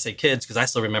church hurt. I say kids because I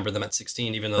still remember them at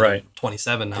 16, even though they're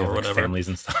 27 now or whatever. Families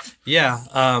and stuff. Yeah.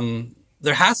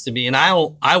 There has to be. And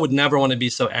I would never want to be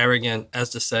so arrogant as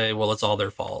to say, well, it's all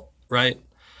their fault. Right.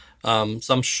 So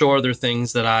I'm sure there are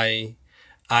things that I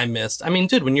missed. I mean,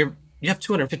 dude, when you have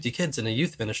 250 kids in a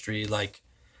youth ministry, like,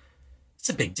 it's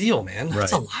a big deal, man. Right.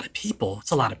 It's a lot of people.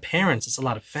 It's a lot of parents. It's a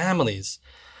lot of families.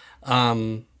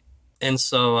 And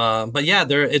so, but yeah,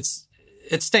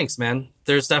 it stinks, man.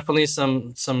 There's definitely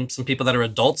some people that are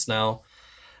adults now,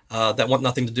 that want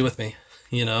nothing to do with me,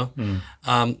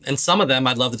 and some of them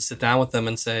I'd love to sit down with them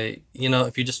and say, if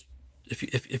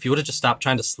you would have just stopped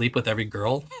trying to sleep with every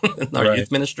girl in our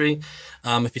youth ministry,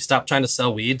 if you stopped trying to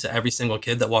sell weed to every single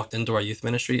kid that walked into our youth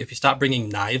ministry, if you stopped bringing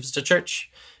knives to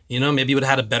church, maybe you would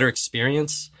have had a better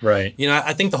experience. Right.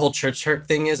 I think the whole church hurt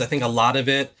thing I think a lot of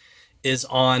it is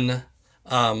on,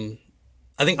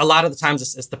 I think a lot of the times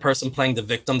it's the person playing the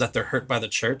victim that they're hurt by the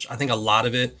church. I think a lot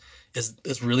of it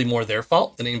is really more their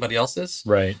fault than anybody else's.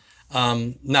 Right.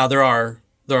 Now there are,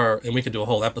 and we could do a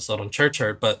whole episode on church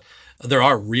hurt, but there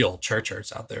are real church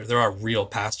hurts out there. There are real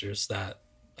pastors that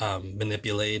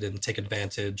manipulate and take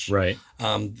advantage. Right.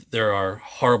 There are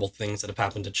horrible things that have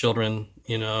happened to children,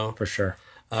 For sure.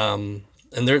 And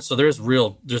there's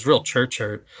real church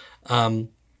hurt. I'm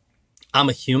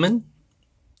a human.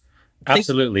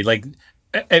 Absolutely. Like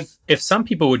if some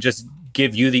people would just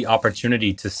give you the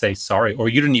opportunity to say sorry, or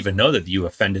you didn't even know that you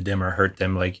offended them or hurt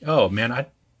them, like, oh man, I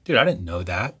didn't know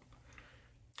that.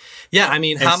 Yeah, I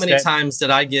mean, how many times did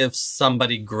I give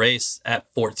somebody grace at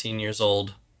 14 years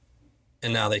old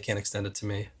and now they can't extend it to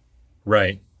me?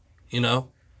 Right.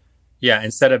 Yeah,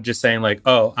 instead of just saying like,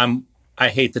 oh, I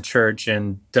hate the church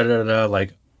and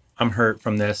like I'm hurt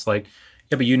from this, like,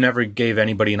 yeah, but you never gave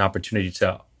anybody an opportunity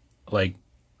to like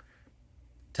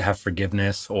to have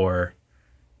forgiveness, or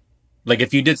like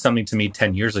if you did something to me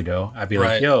 10 years ago, I'd be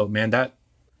like, yo, man, that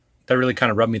really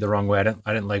kind of rubbed me the wrong way.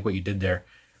 I didn't like what you did there.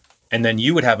 And then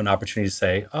you would have an opportunity to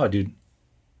say, oh, dude,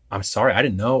 I'm sorry, I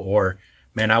didn't know. Or,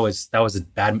 man, that was a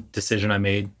bad decision I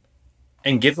made.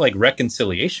 And give like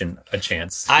reconciliation a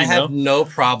chance. I have no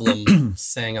problem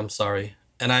saying I'm sorry.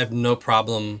 And I have no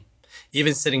problem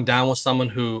even sitting down with someone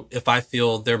who, if I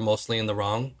feel they're mostly in the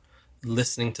wrong,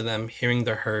 listening to them, hearing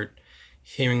their hurt,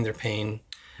 hearing their pain.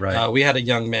 Right. We had a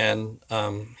young man,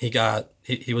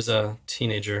 he was a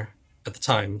teenager at the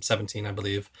time, 17, I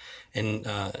believe. And,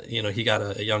 he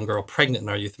got a young girl pregnant in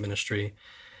our youth ministry.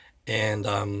 And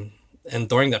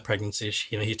during that pregnancy,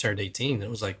 he turned 18. And it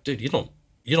was like, dude, you don't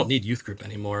need youth group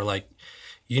anymore. Like,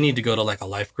 you need to go to like a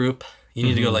life group. You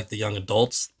need to go to like the young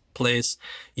adults place.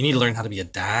 You need to learn how to be a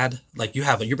dad. Like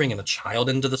you're bringing a child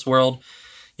into this world,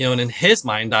 and in his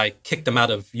mind, I kicked him out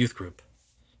of youth group.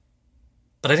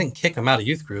 But I didn't kick him out of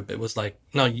youth group. It was like,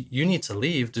 no, you need to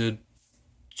leave, dude,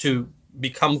 to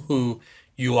become who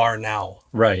you are now.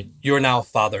 Right. You're now a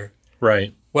father.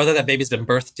 Right. Whether that baby's been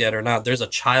birthed yet or not, there's a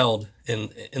child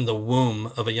in the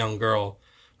womb of a young girl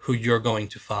who you're going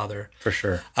to father. For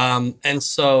sure. And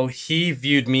so he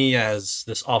viewed me as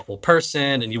this awful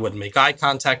person, and he wouldn't make eye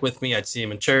contact with me. I'd see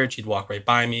him in church. He'd walk right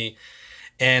by me.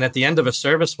 And at the end of a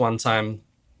service one time,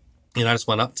 I just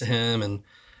went up to him and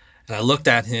I looked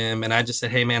at him and I just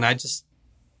said, hey, man, I just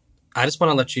want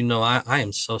to let you know I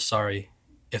am so sorry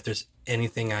if there's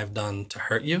anything I've done to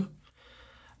hurt you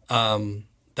that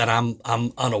I'm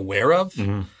unaware of.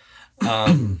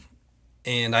 Mm-hmm.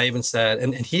 And I even said,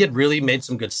 and he had really made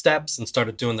some good steps and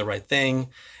started doing the right thing.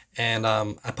 And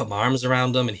I put my arms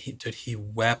around him and he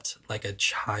wept like a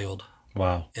child.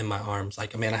 Wow. In my arms.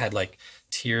 Like, man, I had like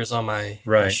tears on my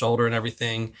shoulder and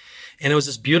everything. And it was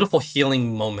this beautiful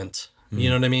healing moment. You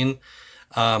know what I mean?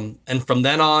 And from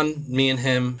then on, me and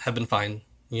him have been fine,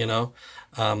 He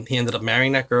ended up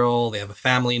marrying that girl. They have a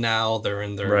family now. They're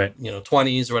in their,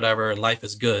 20s or whatever, and life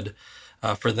is good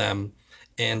for them.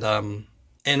 And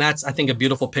that's, I think, a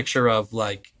beautiful picture of,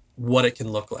 like, what it can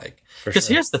look like. Because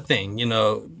here's the thing,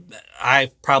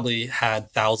 I've probably had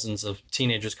thousands of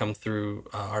teenagers come through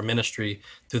our ministry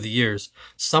through the years.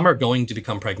 Some are going to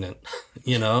become pregnant,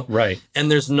 Right.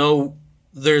 And there's no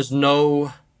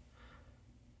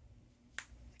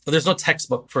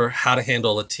textbook for how to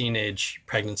handle a teenage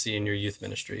pregnancy in your youth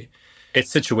ministry. It's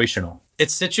situational.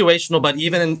 But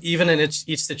even in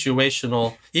each situation,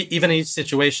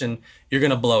 you're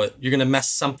going to blow it. You're going to mess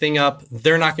something up.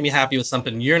 They're not going to be happy with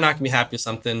something. You're not going to be happy with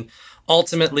something.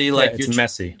 Ultimately, it's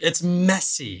messy. It's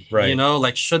messy. Right.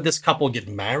 Like, should this couple get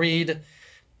married?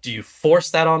 Do you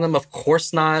force that on them? Of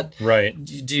course not. Right.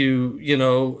 Do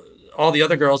you, all the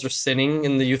other girls are sinning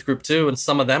in the youth group too, and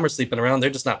some of them are sleeping around. They're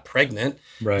just not pregnant.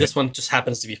 Right. This one just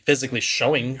happens to be physically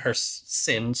showing her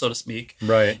sin, so to speak.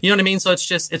 Right. You know what I mean? So it's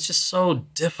just so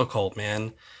difficult,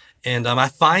 man. And I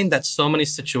find that so many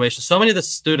situations, so many of the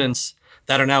students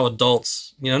that are now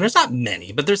adults, and there's not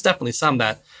many, but there's definitely some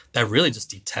that really just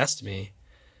detest me.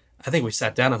 I think we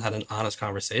sat down and had an honest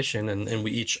conversation, and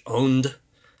we each owned,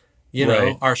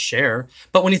 our share.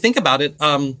 But when you think about it,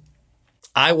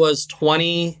 I was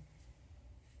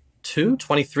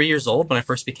 23 years old when I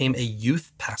first became a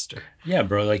youth pastor. Yeah,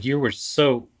 bro. Like, you were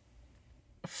so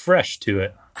fresh to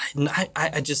it.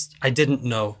 I didn't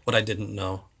know what I didn't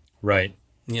know. Right.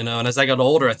 And as I got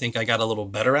older, I think I got a little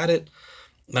better at it.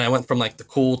 And I went from like the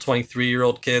cool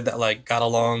 23-year-old kid that like got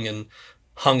along and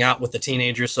hung out with the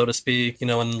teenagers, so to speak,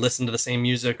 and listened to the same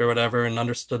music or whatever and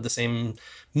understood the same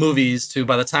movies, to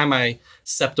by the time I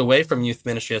stepped away from youth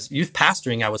ministry as youth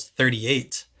pastoring, I was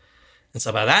 38. And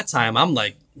so by that time, I'm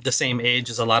like the same age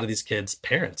as a lot of these kids'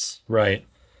 parents. Right.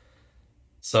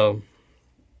 So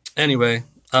anyway,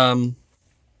 are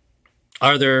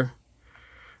there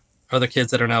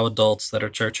kids that are now adults that are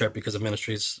church hurt because of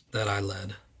ministries that I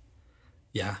led?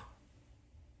 Yeah.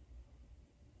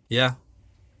 Yeah.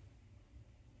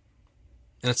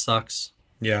 And it sucks.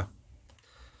 Yeah.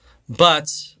 But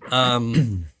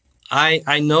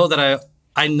I know that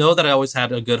I always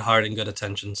had a good heart and good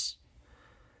intentions.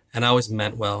 And I always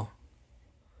meant well.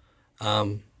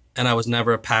 And I was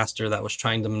never a pastor that was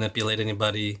trying to manipulate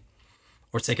anybody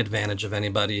or take advantage of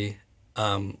anybody.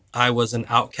 I was an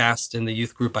outcast in the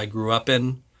youth group I grew up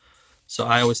in. So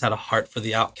I always had a heart for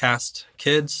the outcast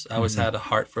kids. I always had a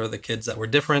heart for the kids that were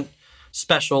different,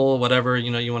 special, whatever,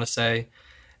 you want to say.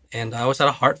 And I always had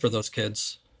a heart for those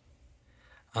kids.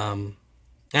 And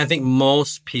I think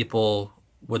most people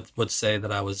would say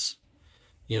that I was,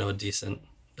 a decent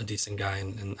guy.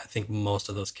 And I think most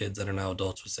of those kids that are now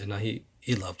adults would say, no, he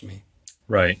loved me.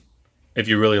 Right. If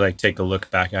you really like take a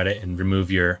look back at it and remove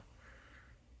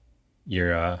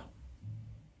yourself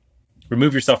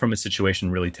from a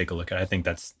situation, really take a look at it. I think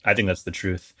that's the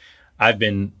truth. I've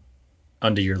been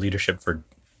under your leadership for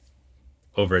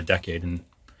over a decade, and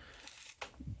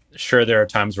sure, there are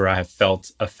times where I have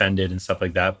felt offended and stuff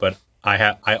like that, but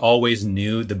I always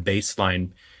knew the baseline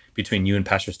between you and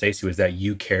Pastor Stacy was that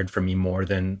you cared for me more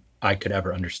than I could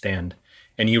ever understand.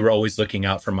 And you were always looking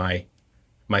out for my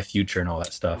future and all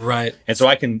that stuff. Right. And so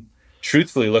I can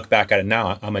truthfully look back at it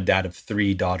now. I'm a dad of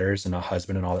 3 daughters and a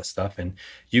husband and all that stuff. And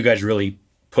you guys really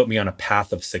put me on a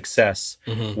path of success,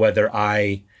 whether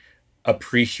I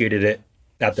appreciated it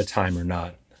at the time or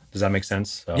not. Does that make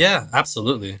sense? So, yeah,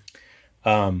 absolutely.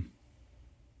 How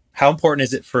important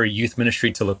is it for youth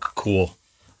ministry to look cool?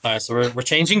 All right, so we're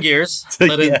changing gears,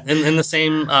 but Yeah. in the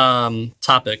same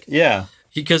topic. Yeah.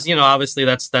 Because, obviously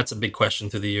that's a big question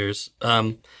through the years.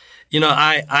 I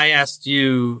asked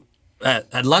you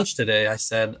at lunch today, I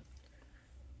said,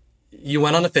 you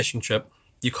went on a fishing trip,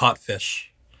 you caught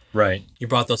fish, Right. you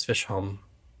brought those fish home,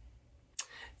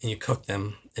 and you cooked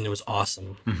them, and it was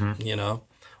awesome.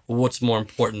 What's more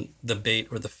important, the bait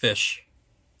or the fish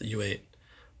that you ate?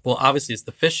 Well, obviously it's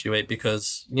the fish you ate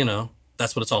because,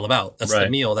 that's what it's all about. That's the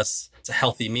Right. meal. It's a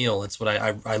healthy meal. It's what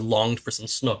I longed for, some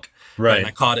snook. Right. And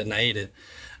I caught it and I ate it.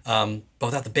 But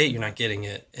without the bait, you're not getting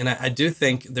it. And I do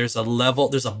think there's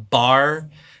a bar,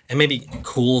 and maybe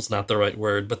cool's not the right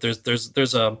word, but there's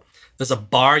a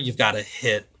bar you've got to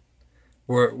hit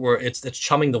where it's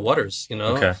chumming the waters,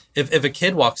 Okay. If a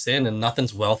kid walks in and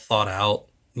nothing's well thought out,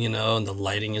 and the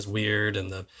lighting is weird and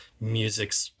the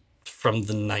music's from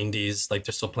the 90s, like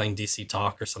they're still playing DC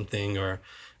Talk or something, or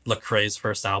Lecrae's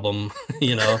first album,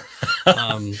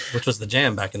 which was the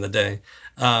jam back in the day.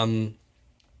 And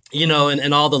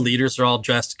all the leaders are all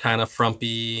dressed kind of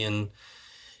frumpy, and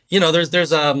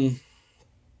there's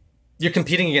you're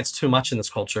competing against too much in this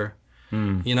culture.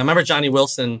 I remember Johnny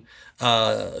Wilson,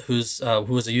 who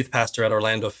was a youth pastor at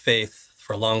Orlando Faith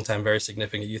for a long time, very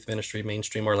significant youth ministry,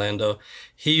 mainstream Orlando.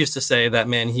 He used to say that,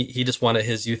 man, he just wanted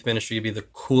his youth ministry to be the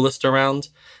coolest around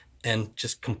and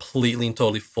just completely and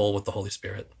totally full with the Holy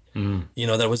Spirit. It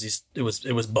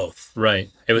was both.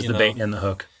 Right. It was the bait and the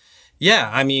hook. Yeah,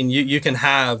 I mean, you can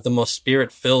have the most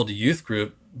spirit-filled youth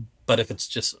group, but if it's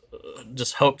just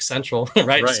hoke central,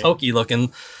 right? Just hokey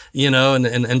looking,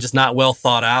 and just not well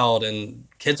thought out, and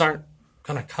kids aren't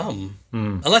gonna come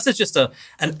unless it's just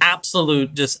an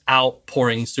absolute just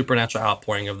outpouring, supernatural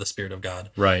outpouring of the Spirit of God,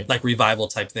 right? Like revival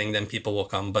type thing. Then people will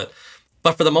come, but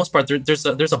for the most part,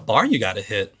 there's a bar you got to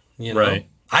hit, Right.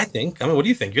 I think. I mean, what do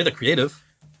you think? You're the creative.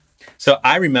 So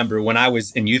I remember when I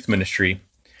was in youth ministry,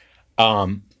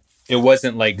 it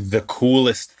wasn't like the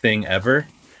coolest thing ever.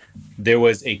 There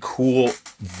was a cool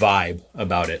vibe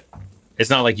about it. It's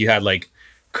not like you had like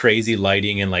crazy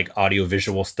lighting and like audio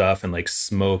visual stuff and like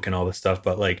smoke and all this stuff,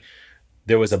 but like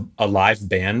there was a live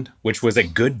band, which was a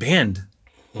good band.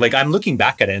 Like I'm looking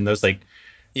back at it, and those like,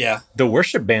 yeah, the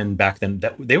worship band back then,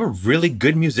 that they were really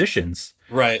good musicians.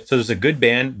 Right. So there's a good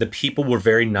band. The people were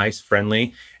very nice,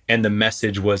 friendly, and the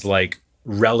message was like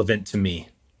relevant to me.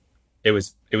 It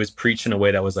was preached in a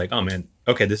way that was like, oh man,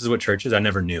 okay, this is what church is. I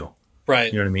never knew.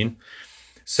 Right. You know what I mean?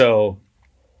 So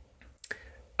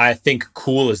I think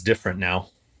cool is different now.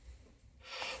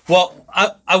 Well,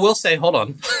 I will say, hold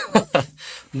on,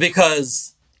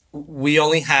 because we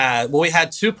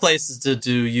had two places to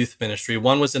do youth ministry.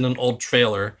 One was in an old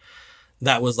trailer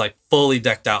that was like fully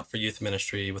decked out for youth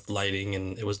ministry with lighting,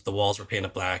 and the walls were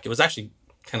painted black. It was actually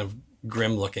kind of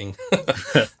grim looking.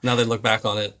 Now they look back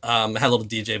on it. It had a little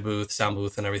DJ booth, sound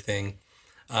booth and everything.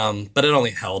 But it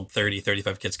only held 30,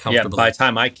 35 kids comfortably. Yeah, by the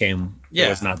time I came, it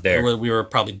was not there. We were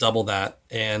probably double that.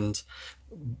 And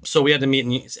so we had to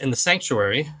meet in the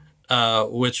sanctuary,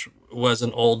 which was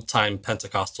an old time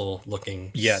Pentecostal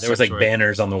looking. Yeah, there was like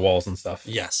banners on the walls and stuff.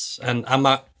 Yes. And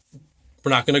we're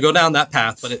not going to go down that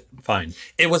path, but fine.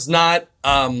 It was not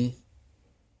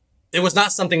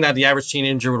something that the average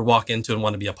teenager would walk into and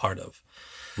want to be a part of.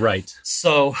 Right.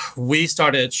 So we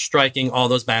started striking all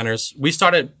those banners. We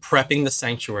started prepping the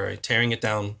sanctuary, tearing it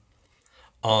down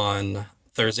on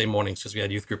Thursday mornings because we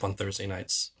had youth group on Thursday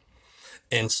nights.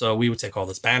 And so we would take all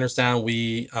those banners down.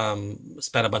 We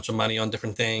spent a bunch of money on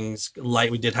different things.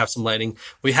 We did have some lighting.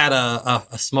 We had a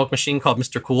smoke machine called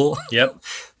Mr. Cool. Yep.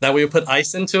 That we would put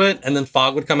ice into it, and then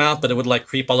fog would come out, but it would like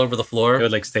creep all over the floor. It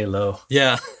would like stay low.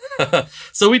 Yeah.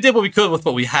 So we did what we could with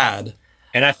what we had.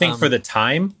 And I think for the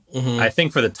time,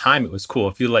 it was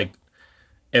cool.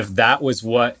 If that was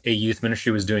what a youth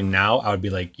ministry was doing now, I would be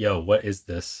like, yo, what is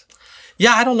this?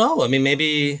 Yeah, I don't know. I mean,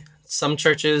 maybe some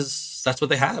churches, that's what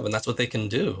they have and that's what they can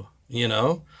do,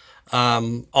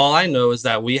 All I know is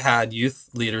that we had youth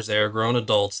leaders there, grown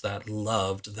adults that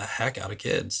loved the heck out of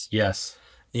kids. Yes.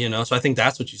 So I think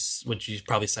that's what you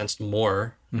probably sensed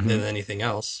more than anything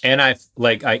else. And I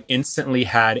instantly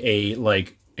had a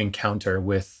encounter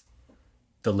with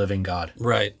the living God.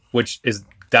 Right.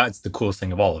 That's the coolest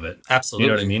thing of all of it. Absolutely. You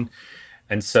know what I mean?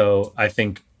 And so I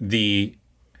think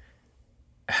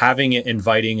having it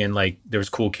inviting and there was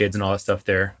cool kids and all that stuff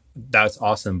there, that's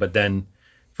awesome. But then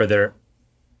for there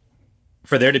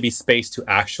to be space to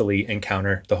actually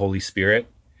encounter the Holy Spirit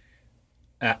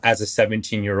as a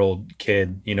 17-year-old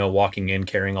kid, walking in,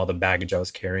 carrying all the baggage I was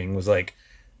carrying was like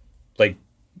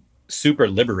super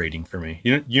liberating for me.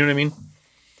 You know what I mean?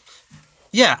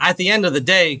 Yeah, at the end of the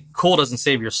day, cool doesn't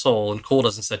save your soul and cool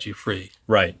doesn't set you free.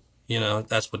 Right.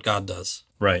 That's what God does.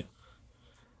 Right.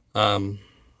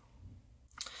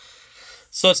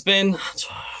 So it's been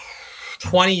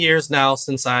 20 years now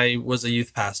since I was a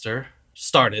youth pastor.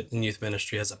 Started in youth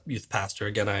ministry as a youth pastor.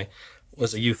 Again, I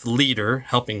was a youth leader,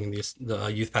 helping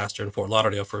the youth pastor in Fort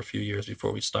Lauderdale for a few years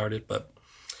before we started. But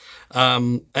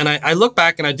and I look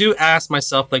back and I do ask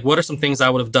myself, like, what are some things I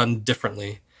would have done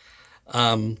differently?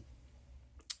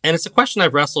 And it's a question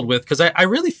I've wrestled with because I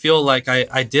really feel like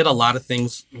I did a lot of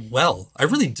things well. I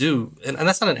really do. And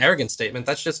that's not an arrogant statement.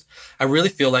 That's just, I really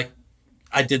feel like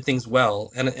I did things well,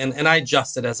 and I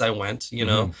adjusted as I went. You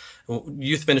know,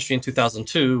 youth ministry in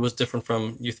 2002 was different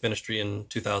from youth ministry in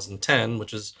 2010,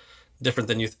 which is different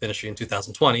than youth ministry in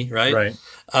 2020, right? Right.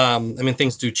 I mean,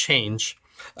 things do change.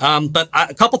 But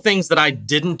a couple things that I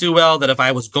didn't do well, that if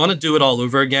I was going to do it all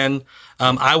over again,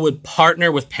 I would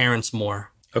partner with parents more.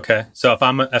 Okay. So if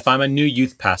I'm a new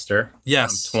youth pastor,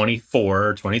 Yes. I'm 24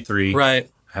 or 23. Right.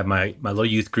 I have my little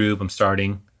youth group. I'm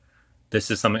starting. This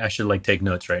is something I should like take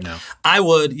notes right now. I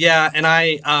would, yeah. And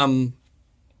I,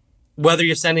 whether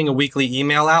you're sending a weekly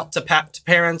email out to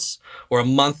parents or a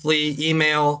monthly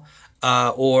email,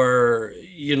 or,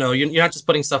 you know, you're not just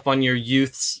putting stuff on your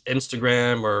youth's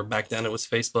Instagram, or back then it was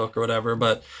Facebook or whatever,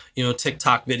 but, you know,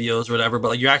 TikTok videos or whatever, but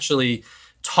like you're actually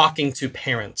talking to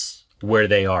parents. Where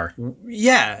they are.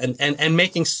 Yeah. And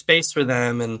making space for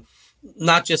them, and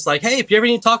not just like, hey, if you ever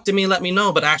need to talk to me, let me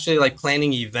know, but actually like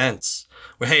planning events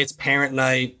where, hey, it's parent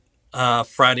night,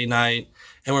 Friday night,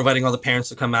 and we're inviting all the parents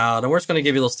to come out, and we're just going to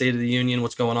give you a little State of the Union,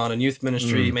 what's going on in youth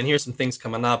ministry. Man, here's some things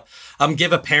coming up.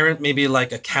 Give a parent maybe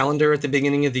like a calendar at the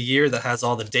beginning of the year that has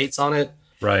all the dates on it.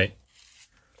 Right.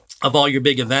 Of all your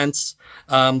big events.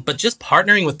 But just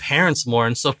partnering with parents more.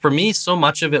 And so for me, so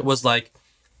much of it was like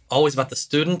always about the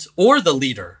student or the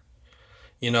leader.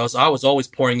 You know, so I was always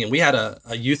pouring in. We had a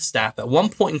youth staff at one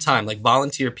point in time, like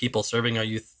volunteer people serving our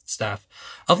youth staff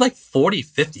of like 40,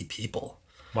 50 people.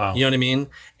 Wow. You know what I mean?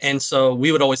 And so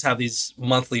we would always have these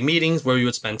monthly meetings where we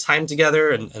would spend time together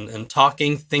and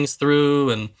talking things through,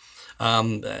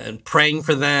 and praying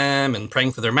for them and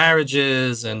praying for their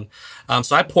marriages. And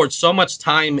so I poured so much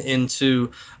time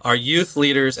into our youth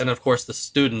leaders and, of course, the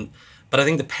student. But I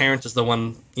think the parent is the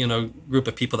one, you know, group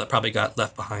of people that probably got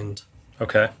left behind.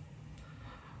 Okay.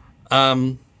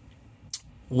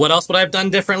 What else would I have done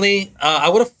differently? I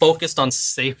would have focused on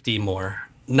safety more.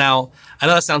 Now, I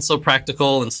know that sounds so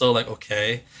practical and so like,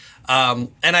 okay. And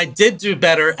I did do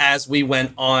better as we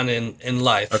went on in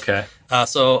life. Okay.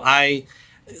 So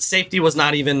safety was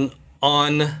not even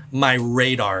on my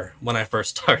radar when I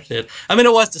first started. I mean,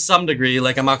 it was to some degree.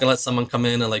 Like, I'm not going to let someone come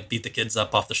in and like beat the kids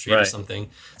up off the street or something.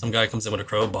 Some guy comes in with a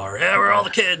crowbar. Yeah, we're all the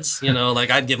kids. You know,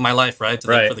 like I'd give my life, right,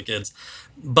 for the kids.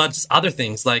 But just other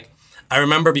things like, I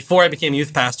remember before I became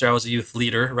youth pastor, I was a youth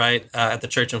leader, right? At the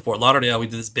church in Fort Lauderdale, we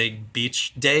did this big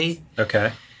beach day.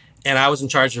 Okay. And I was in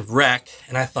charge of rec,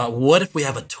 and I thought, what if we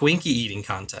have a Twinkie eating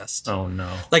contest? Oh,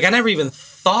 no. Like, I never even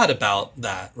thought about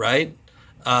that, right?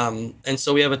 And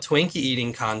so we have a Twinkie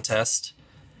eating contest.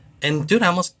 And, dude, I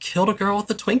almost killed a girl with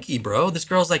a Twinkie, bro. This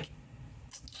girl's like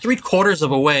 3/4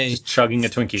 of a way. Just chugging a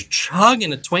Twinkie.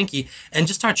 Chugging a Twinkie and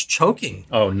just starts choking.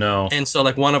 Oh, no. And so,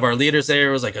 like, one of our leaders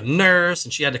there was, like, a nurse,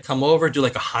 and she had to come over, do,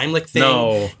 like, a Heimlich thing.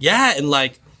 No. Yeah, and,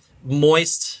 like,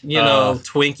 moist, you know,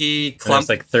 Twinkie clump.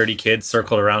 There's, like, 30 kids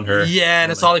circled around her. Yeah,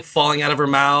 and it's all, like, falling out of her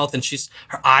mouth, and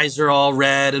her eyes are all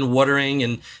red and watering,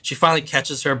 and she finally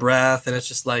catches her breath, and it's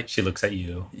just like... She looks at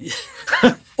you.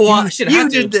 Well, you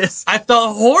did this. I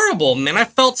felt horrible, man. I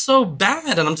felt so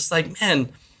bad, and I'm just like, man...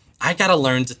 I got to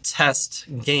learn to test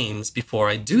games before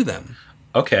I do them.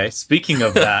 Okay, speaking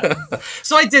of that.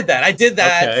 So I did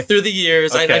that through the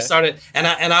years. Okay. I started, and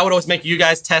I would always make you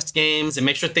guys test games and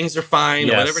make sure things are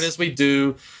fine or whatever it is we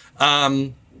do.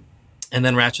 And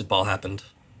then Ratchet Ball happened.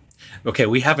 Okay,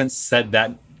 we haven't said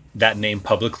that name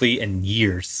publicly in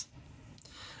years.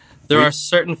 There are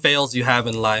certain fails you have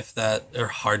in life that are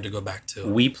hard to go back to.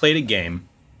 We played a game.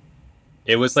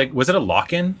 It was like, was it a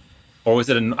lock-in? Or was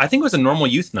it I think it was a normal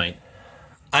youth night.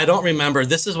 I don't remember.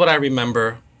 This is what I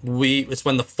remember. It's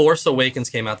when The Force Awakens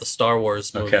came out, the Star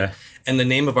Wars movie. Okay. And the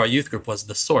name of our youth group was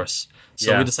The Source.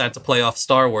 So we decided to play off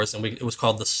Star Wars, and it was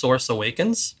called The Source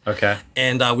Awakens. Okay.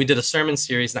 And we did a sermon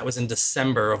series, and that was in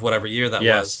December of whatever year that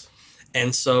was.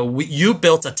 And so you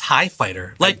built a TIE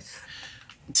fighter. Like...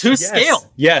 to scale.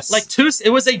 Yes. Like it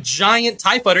was a giant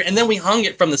TIE fighter, and then we hung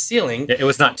it from the ceiling. Yeah, it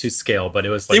was not to scale, but it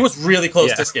was like... It was really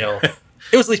close to scale.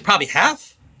 It was at least probably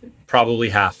half. Probably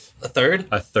half. A third?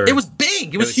 A third. It was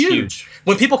big. It was huge.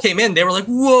 When people came in, they were like,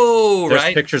 whoa, There's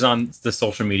right? pictures on the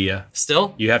social media.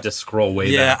 Still? You have to scroll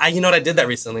way back. Yeah, you know what? I did that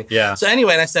recently. Yeah. So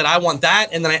anyway, and I said, I want that.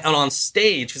 And then and on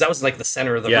stage, because that was like the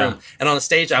center of the room. And on the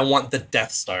stage, I want the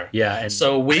Death Star. Yeah. And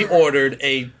so we ordered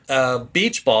a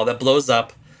beach ball that blows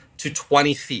up to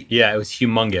 20 feet. Yeah, it was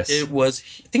humongous. It was,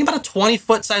 think about a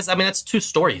 20-foot size. I mean, that's 2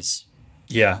 stories.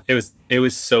 Yeah, it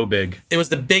was so big. It was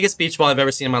the biggest beach ball I've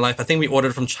ever seen in my life. I think we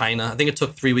ordered from China. I think it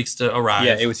took 3 weeks to arrive.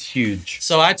 Yeah, it was huge.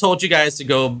 So I told you guys to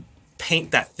go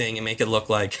paint that thing and make it look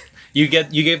like... You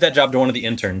gave that job to one of the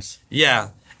interns.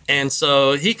 Yeah. And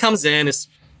so he comes in, his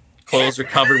clothes are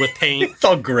covered with paint. It's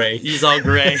all gray. He's all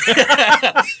gray.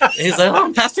 He's like,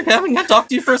 oh, Pastor Kevin, can I talk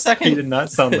to you for a second? He did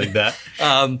not sound like that.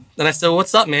 And I said,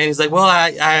 what's up, man? He's like, well,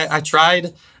 I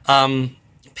tried...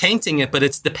 painting it, but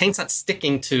the paint's not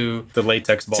sticking to the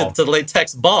latex ball. To the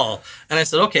latex ball. And I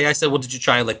said, okay. I said, well, did you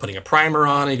try like putting a primer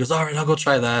on it? He goes, all right, I'll go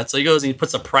try that. So he goes and he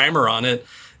puts a primer on it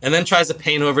and then tries to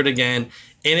paint over it again.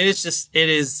 And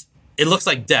it looks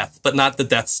like death, but not the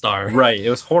Death Star. Right. It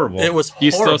was horrible. It was horrible.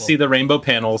 You still see the rainbow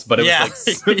panels, but it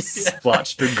was like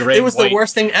splotched with gray. It was white. the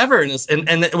worst thing ever.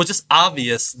 And it was just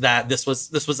obvious that this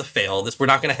was a fail. We're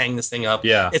not going to hang this thing up.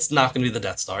 Yeah. It's not going to be the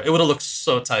Death Star. It would have looked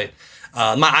so tight.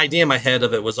 My idea in my head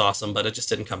of it was awesome, but it just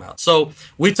didn't come out. So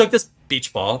we took this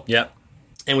beach ball. Yep.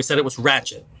 And we said it was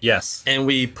ratchet. Yes. And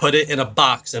we put it in a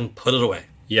box and put it away.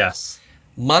 Yes.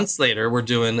 Months later, we're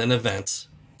doing an event,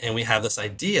 and we have this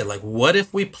idea. Like, what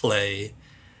if we play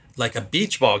like a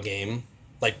beach ball game?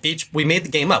 We made the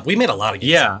game up. We made a lot of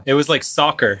games. Yeah. It was like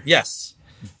soccer. Yes.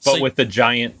 But with the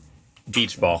giant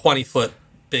beach ball. 20-foot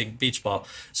big beach ball.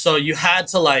 So you had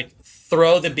to like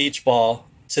throw the beach ball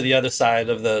to the other side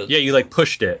of the... Yeah, you like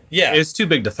pushed it. Yeah. It was too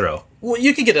big to throw. Well,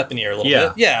 you could get it up in the air a little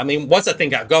bit. Yeah, I mean, once that thing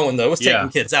got going, though, it was taking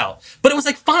kids out. But it was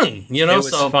like fun, you know? It was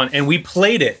fun. And we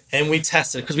played it. And we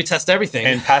tested, because we test everything.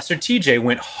 And Pastor TJ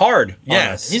went hard on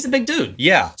us. He's a big dude.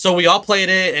 Yeah. So we all played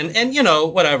it, and you know,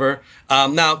 whatever.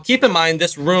 Now, keep in mind,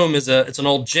 this room it's an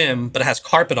old gym, but it has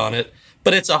carpet on it.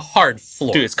 But it's a hard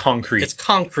floor. Dude, it's concrete. It's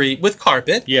concrete with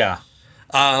carpet. Yeah.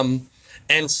 And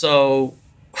so...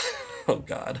 oh,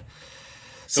 God.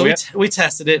 So we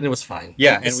tested it, and it was fine.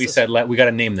 Yeah, and we said, we got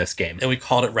to name this game. And we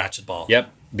called it Ratchet Ball. Yep,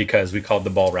 because we called the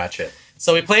ball Ratchet.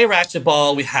 So we play Ratchet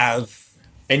Ball. We have...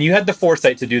 And you had the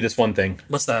foresight to do this one thing.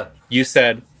 What's that? You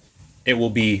said it will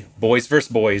be boys versus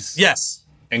boys. Yes.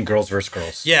 And girls versus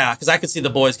girls. Yeah, because I could see the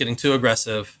boys getting too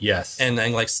aggressive. Yes. And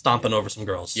then, like, stomping over some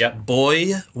girls. Yep.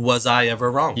 Boy, was I ever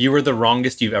wrong. You were the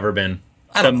wrongest you've ever been.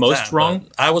 I don't know most that, wrong?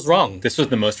 I was wrong. This was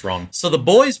the most wrong. So the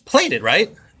boys played it,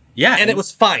 right? Yeah. And it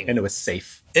was fine. And it was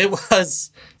safe. It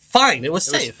was fine. It was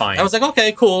safe. Was fine. I was like,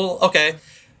 okay, cool, okay.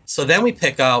 So then we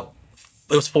pick out,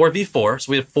 it was 4v4.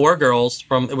 So we had 4 girls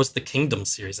it was the Kingdom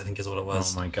series, I think is what it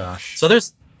was. Oh my gosh. So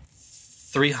there's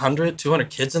 200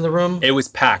 kids in the room. It was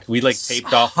packed. We like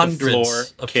taped off the floor.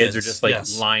 Of kids are just like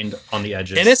lined on the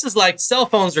edges. And this is like, cell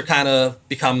phones are kind of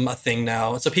become a thing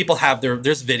now. So people have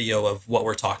there's video of what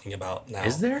we're talking about now.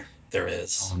 Is there? There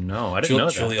is. Oh no, I didn't know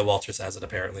that. Julia Walters has it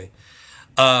apparently.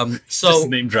 So just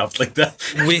name dropped like that.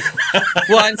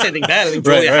 Well, I didn't say anything bad. I think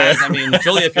Julia has. I mean,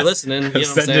 Julia, if you're listening, you know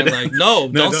what I'm saying? Like, no,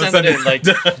 don't send it in. Like,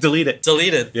 delete it.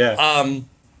 Delete it. Yeah.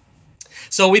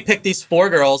 So we picked these 4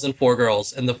 girls, and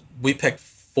we picked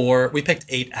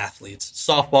 8 athletes: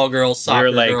 softball girls,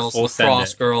 soccer girls,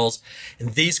 lacrosse girls,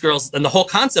 and these girls. And the whole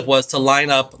concept was to line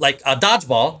up like a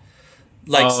dodgeball,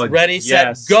 ready,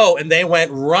 set, go, and they went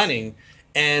running.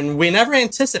 And we never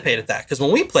anticipated that, because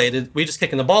when we played it, we just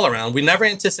kicking the ball around. We never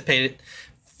anticipated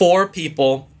 4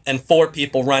 people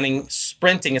running,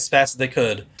 sprinting as fast as they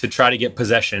could to try to get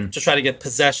possession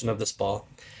of this ball.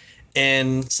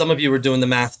 And some of you are doing the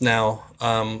math now.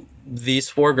 These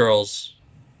 4 girls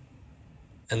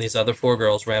and these other 4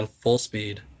 girls ran full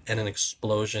speed, and an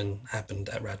explosion happened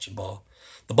at Ratchet Ball.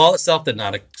 The ball itself did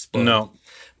not explode. No.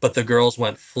 But the girls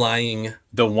went flying.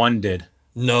 The one did.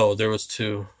 No, there was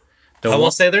 2. I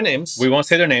won't say their names. We won't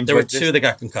say their names. There were 2 that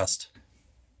got concussed.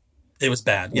 It was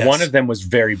bad. Yes. One of them was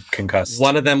very concussed.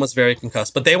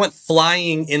 But they went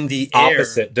flying in the air.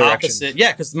 Opposite direction.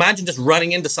 Yeah, because imagine just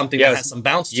running into something that has some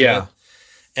bounce to it.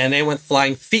 And they went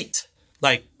flying feet.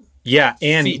 Yeah,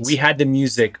 and we had the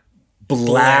music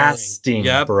blasting,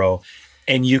 bro.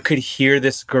 And you could hear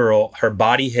this girl, her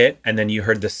body hit, and then you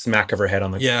heard the smack of her head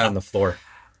on the floor.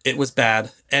 It was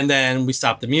bad. And then we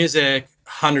stopped the music.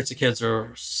 Hundreds of kids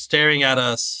were staring at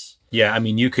us. Yeah, I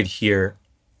mean, you could hear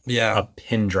a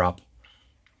pin drop.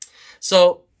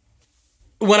 So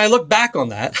when I look back on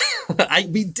that,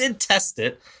 we did test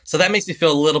it. So that makes me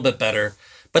feel a little bit better.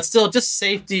 But still, just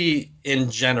safety in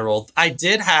general. I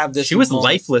did have this... She was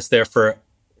lifeless there for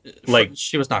Like,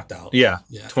 she was knocked out. Yeah.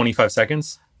 Yeah. 25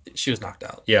 seconds? She was knocked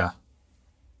out. Yeah.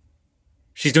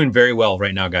 She's doing very well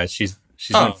right now, guys. She's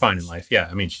doing fine in life. Yeah.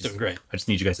 I mean, she's doing great. I just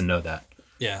need you guys to know that.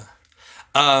 Yeah.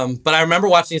 But I remember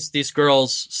watching these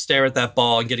girls stare at that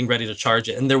ball and getting ready to charge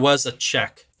it. And there was a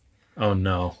check. Oh,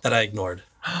 no. That I ignored.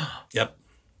 Yep.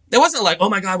 It wasn't like, oh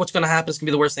my God, what's going to happen? It's going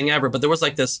to be the worst thing ever. But there was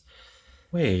like this.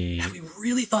 Wait. Have we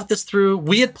really thought this through?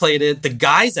 We had played it. The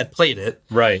guys had played it.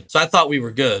 Right. So I thought we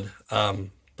were good.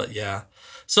 But yeah.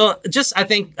 So just, I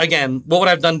think, again, what would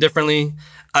I have done differently?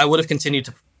 I would have continued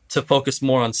to focus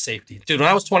more on safety. Dude, when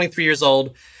I was 23 years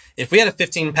old, if we had a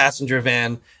 15-passenger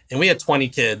van and we had 20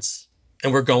 kids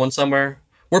and we're going somewhere,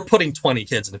 we're putting 20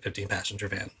 kids in a 15-passenger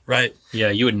van, right? Yeah,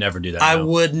 you would never do that I now.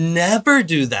 would never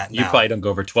do that now. You probably don't go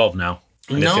over 12 now.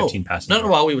 No. 15-passenger. No,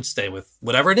 well, we would stay with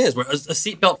whatever it is. A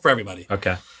seatbelt for everybody.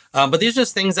 Okay. But these are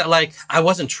just things that, like, I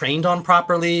wasn't trained on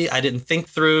properly. I didn't think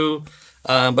through.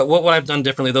 But what I've done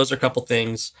differently, those are a couple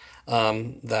things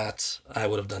that I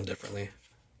would have done differently.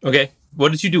 Okay.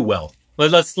 What did you do well?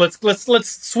 Let's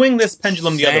swing this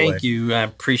pendulum the other way. Thank you. I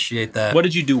appreciate that. What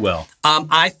did you do well?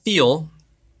 I feel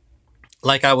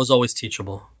like I was always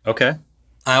teachable. Okay.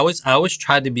 I always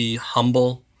tried to be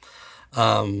humble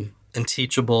and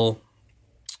teachable,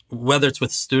 whether it's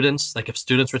with students, like if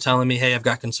students were telling me, hey, I've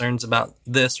got concerns about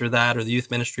this or that, or the youth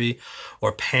ministry,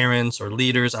 or parents or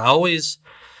leaders. I always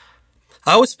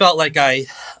felt like I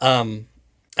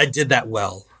did that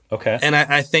well. Okay. And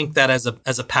I think that as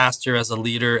a pastor, as a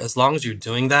leader, as long as you're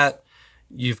doing that,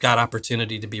 you've got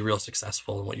opportunity to be real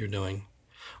successful in what you're doing.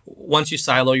 Once you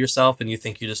silo yourself and you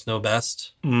think you just know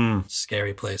best,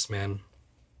 scary place, man.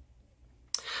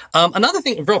 Another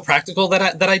thing, real practical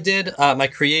that I did, I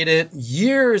created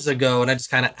years ago, and I just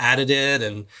kind of added it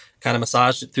and kind of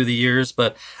massaged it through the years.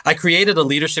 But I created a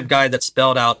leadership guide that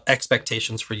spelled out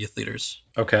expectations for youth leaders.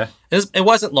 Okay. It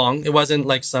wasn't long. It wasn't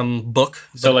like some book.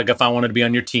 So, like, if I wanted to be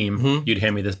on your team, you'd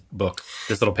hand me this book,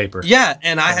 this little paper. Yeah,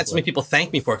 and I had so many people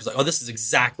thank me for it because, like, oh, this is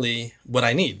exactly what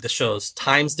I need. This shows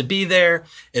times to be there.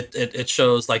 It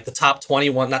shows like the top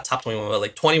 21, not top 21, but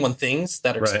like 21 things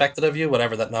that are expected of you.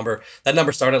 Whatever that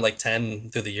number started like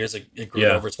 10 through the years. It grew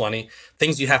to over 20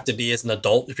 things you have to be as an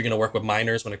adult if you're going to work with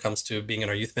minors when it comes to being in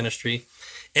our youth ministry.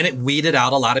 And it weeded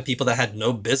out a lot of people that had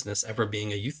no business ever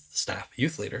being a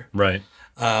youth leader. Right.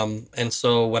 And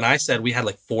so when I said we had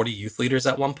like 40 youth leaders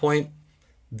at one point,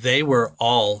 they were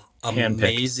all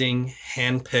amazing,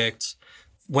 handpicked,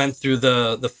 went through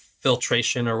the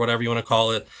filtration or whatever you want to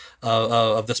call it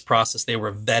of this process. They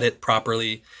were vetted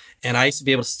properly. And I used to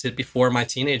be able to sit before my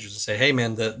teenagers and say, hey,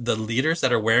 man, the leaders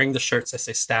that are wearing the shirts that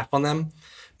say staff on them,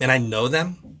 man, I know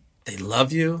them. They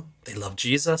love you. They love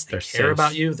Jesus. They care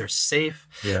about you. They're safe.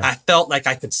 Yeah. I felt like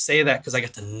I could say that because I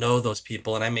got to know those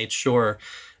people, and I made sure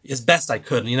as best I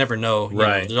could. And you never know. You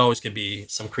know, there always could be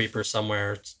some creeper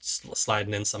somewhere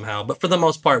sliding in somehow. But for the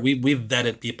most part, we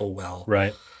vetted people well.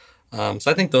 Right. So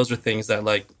I think those are things that,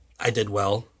 like, I did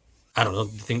well. I don't know.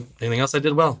 Do you think anything else I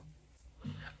did well?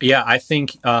 Yeah, I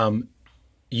think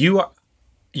you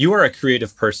are a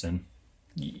creative person.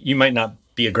 You might not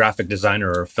be a graphic designer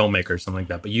or a filmmaker or something like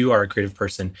that, but you are a creative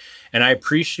person. And I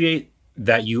appreciate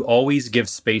that you always give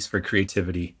space for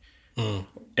creativity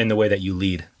in the way that you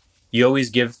lead. You always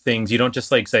give things, you don't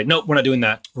just like say, nope, we're not doing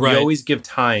that. Right. You always give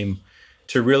time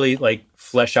to really like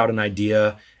flesh out an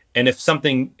idea. And if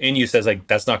something in you says like,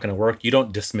 that's not going to work, you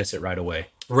don't dismiss it right away.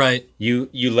 Right. You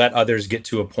let others get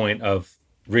to a point of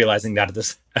realizing that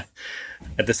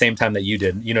at the same time that you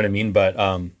did, you know what I mean? But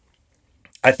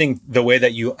I think the way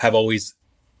that you have always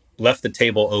left the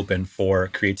table open for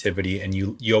creativity, and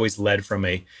you always led from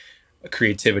a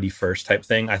creativity first type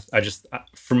thing. I just,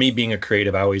 for me being a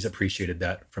creative, I always appreciated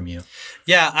that from you.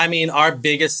 Yeah. I mean, our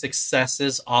biggest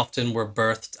successes often were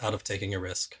birthed out of taking a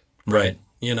risk. Right.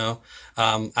 You know,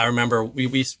 I remember we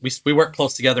work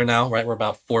close together now, right? We're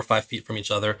about 4 or 5 feet from each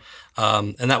other.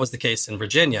 And that was the case in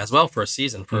Virginia as well for a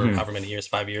season, for however many years,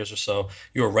 5 years or so.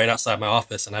 You were right outside my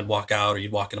office, and I'd walk out, or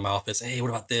you'd walk into my office. Hey, what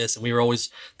about this? And we were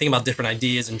always thinking about different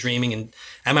ideas and dreaming. And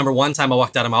I remember one time I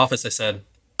walked out of my office, I said,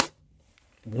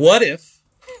 what if,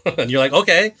 and you're like,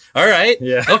 okay, all right.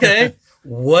 Yeah. Okay.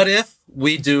 What if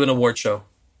we do an award show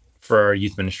for our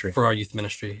youth ministry?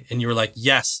 And you were like,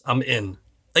 yes, I'm in.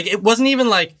 Like, it wasn't even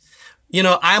like, you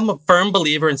know, I'm a firm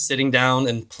believer in sitting down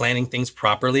and planning things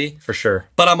properly. For sure.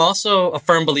 But I'm also a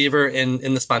firm believer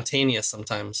in the spontaneous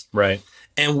sometimes. Right.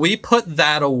 And we put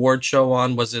that award show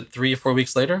on, was it 3 or 4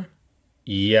 weeks later?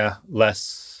 Yeah,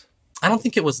 less. I don't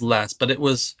think it was less, but it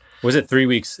was... Was it 3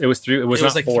 weeks? It was 3. It was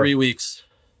not like 4. 3 weeks.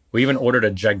 We even ordered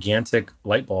a gigantic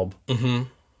light bulb. Mm-hmm.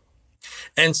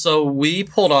 And so we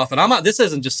pulled off, and I'm not, this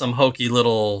isn't just some hokey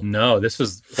little, No, this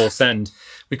was full send.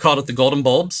 we called it the Golden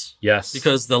Bulbs. Yes.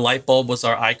 Because the light bulb was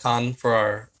our icon for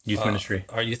our Youth ministry.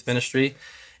 Our youth ministry.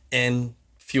 And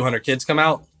a few hundred kids come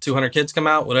out, 200 kids come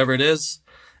out, whatever it is,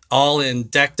 all in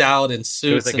decked out in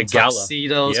suits like and a gala.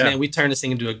 tuxedos. Yeah. Man, we turned this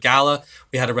thing into a gala.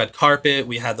 We had a red carpet.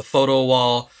 We had the photo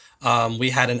wall. We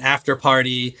had an after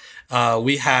party.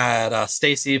 We had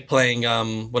Stacy playing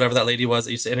whatever that lady was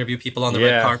that used to interview people on the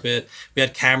red carpet. We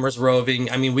had cameras roving.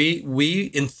 I mean,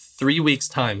 we in 3 weeks'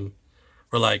 time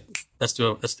were like, let's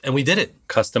do it. And we did it.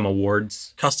 Custom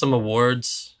awards.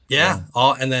 Yeah.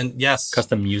 And then, yes.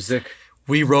 Custom music.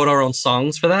 We wrote our own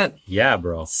songs for that. Yeah,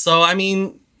 bro. So, I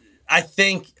mean, I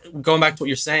think going back to what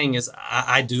you're saying is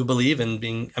I do believe in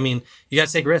being, I mean, you got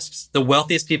to take risks. The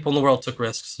wealthiest people in the world took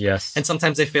risks. Yes. And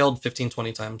sometimes they failed 15,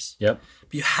 20 times. Yep.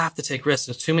 But you have to take risks.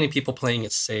 There's too many people playing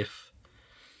it safe.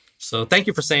 So thank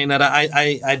you for saying that.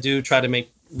 I do try to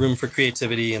make room for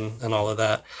creativity and all of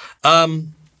that.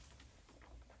 Do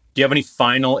you have any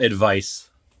final advice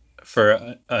for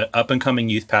an up-and-coming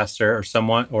youth pastor or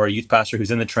someone, or a youth pastor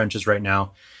who's in the trenches right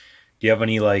now? Do you have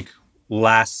any like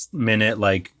last minute,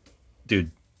 like,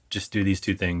 dude, just do these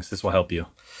 2 things. This will help you.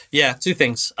 Yeah, 2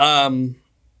 things. The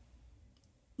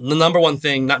number one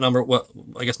thing, number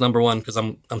one, because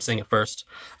I'm saying it first,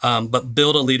 but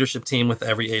build a leadership team with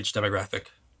every age demographic.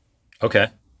 Okay.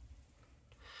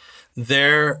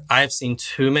 I've seen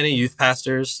too many youth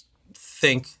pastors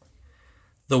think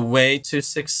the way to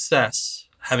success,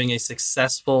 having a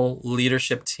successful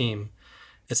leadership team,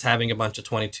 is having a bunch of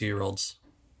 22-year-olds.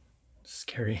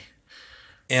 Scary.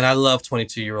 And I love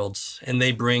 22-year-olds, and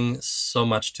they bring so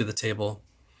much to the table,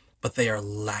 but they are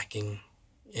lacking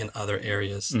in other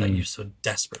areas that you so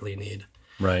desperately need.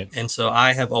 Right. And so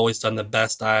I have always done the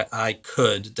best I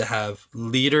could to have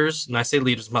leaders, and I say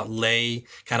leaders, about lay,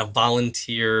 kind of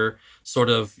volunteer sort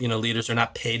of, leaders are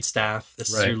not paid staff.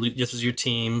 This is your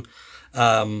team.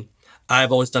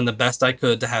 I've always done the best I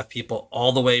could to have people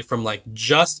all the way from like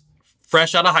just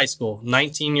fresh out of high school,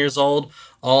 19 years old,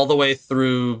 all the way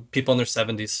through people in their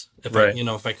 70s,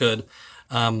 if I could.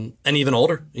 And even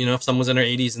older, if someone's in their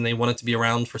 80s and they wanted to be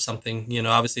around for something,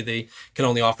 obviously they can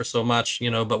only offer so much,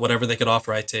 but whatever they could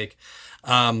offer, I take.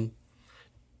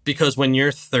 Because when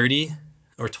you're 30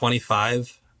 or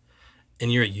 25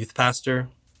 and you're a youth pastor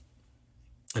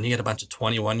and you get a bunch of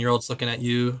 21-year-olds looking at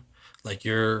you like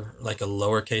you're like a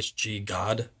lowercase g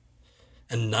God,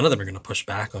 and none of them are going to push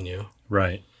back on you.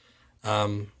 Right.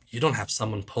 You don't have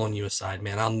someone pulling you aside,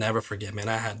 man. I'll never forget, man.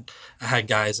 I had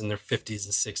guys in their 50s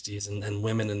and 60s and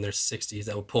women in their 60s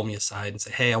that would pull me aside and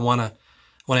say, hey, I want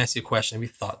to ask you a question. Have you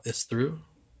thought this through?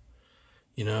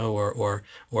 Or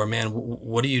man,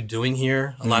 what are you doing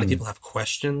here? A lot of people have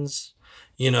questions,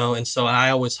 and so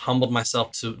I always humbled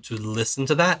myself to listen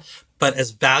to that. But as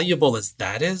valuable as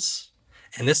that is,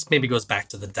 and this maybe goes back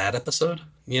to the dad episode,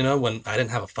 when I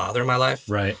didn't have a father in my life.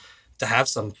 Right. To have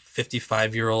some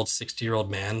 55-year-old, 60-year-old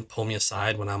man pull me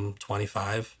aside when I'm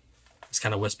 25, just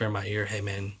kind of whisper in my ear, hey,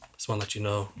 man, just want to let you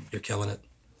know you're killing it.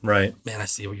 Right. Man, I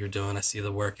see what you're doing. I see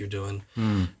the work you're doing.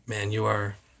 Man,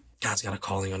 God's got a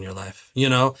calling on your life,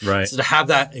 Right. So to have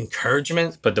that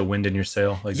encouragement. Put the wind in your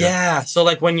sail. Like yeah. That. So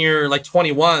like when you're like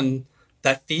 21,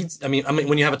 that feeds, I mean,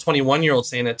 when you have a 21-year-old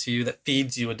saying that to you, that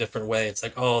feeds you a different way. It's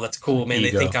like, oh, that's cool, man.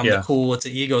 Ego. They think I'm the cool. It's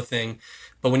an ego thing.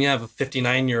 But when you have a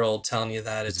 59-year-old telling you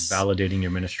that, it's validating your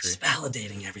ministry. It's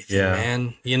validating everything,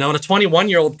 man. And a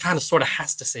 21-year-old kind of sort of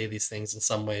has to say these things in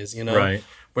some ways, Right.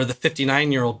 Where the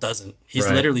 59-year-old doesn't. He's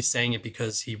literally saying it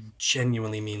because he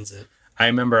genuinely means it. I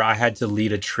remember I had to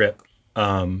lead a trip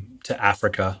to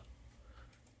Africa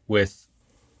with,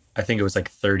 I think it was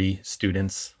like 30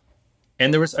 students.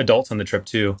 And there was adults on the trip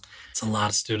too. It's a lot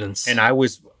of students. And I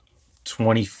was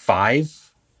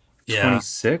 25,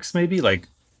 26 maybe. Like,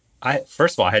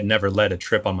 first of all, I had never led a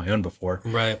trip on my own before.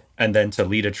 Right. And then to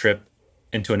lead a trip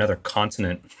into another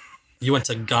continent. You went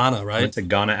to Ghana, right? I went to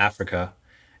Ghana, Africa.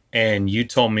 And you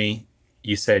told me,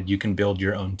 you said you can build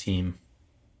your own team.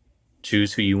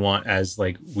 Choose who you want, as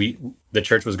like the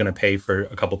church was going to pay for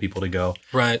a couple people to go.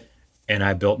 Right. And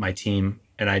I built my team,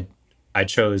 and I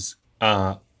chose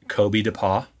Kobe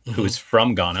DePaul, who is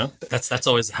from Ghana. That's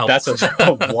always helpful. That's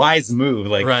a wise move.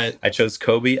 Like, right. I chose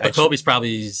Kobe. But Kobe's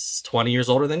probably 20 years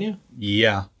older than you?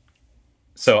 Yeah.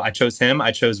 So I chose him.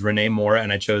 I chose Renee Moore,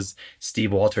 and I chose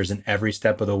Steve Walters. And every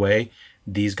step of the way,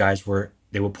 these guys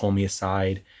they would pull me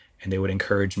aside and they would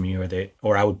encourage me,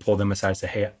 or I would pull them aside and say,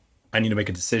 hey, I need to make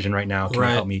a decision right now. Can you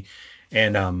help me?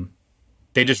 And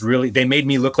they made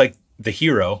me look like the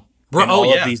hero in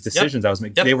all of these decisions I was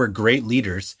making. Yep. They were great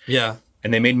leaders. Yeah.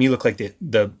 And they made me look like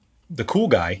the cool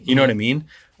guy. You know what I mean?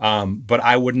 But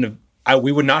I wouldn't have,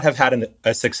 we would not have had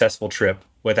a successful trip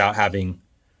without having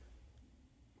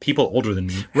people older than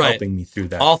me Right. helping me through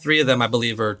that. All three of them, I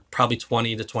believe, are probably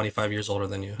 20 to 25 years older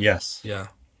than you. Yes. Yeah.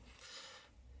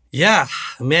 Yeah,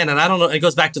 man. And I don't know. It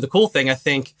goes back to the cool thing. I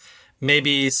think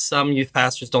maybe some youth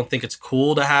pastors don't think it's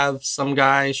cool to have some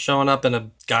guy showing up in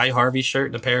a Guy Harvey shirt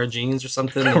and a pair of jeans or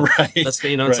something. Right. That's,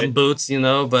 and some boots,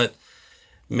 but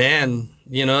man,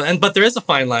 but there is a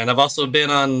fine line. I've also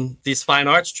been on these fine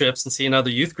arts trips and seen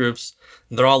other youth groups.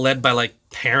 And they're all led by like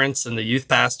parents and the youth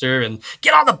pastor and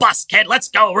get on the bus, kid. Let's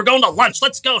go. We're going to lunch.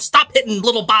 Let's go. Stop hitting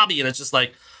little Bobby. And it's just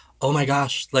like, oh my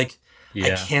gosh. Like,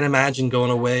 I can't imagine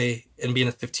going away and being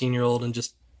a 15-year-old and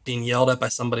just being yelled at by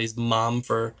somebody's mom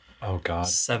for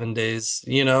 7 days,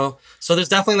 So there's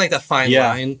definitely like that fine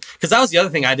line. Because that was the other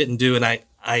thing I didn't do. And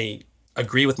I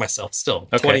agree with myself still.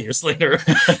 20 years later,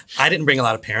 I didn't bring a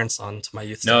lot of parents on to my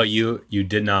youth stuff. No, you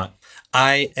did not.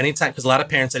 Anytime, because a lot of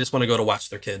parents, I just want to go to watch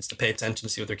their kids, to pay attention,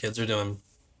 to see what their kids are doing.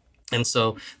 And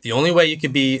so the only way you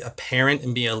could be a parent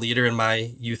and be a leader in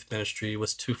my youth ministry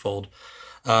was twofold.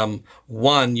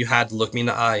 One, you had to look me in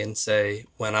the eye and say,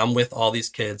 when I'm with all these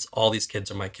kids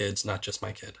are my kids, not just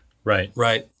my kid. Right.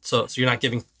 Right. So you're not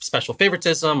giving special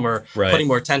favoritism or putting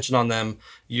more attention on them.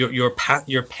 You're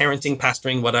parenting,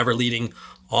 pastoring, whatever, leading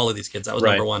all of these kids. That was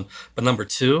number one. But number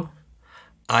two,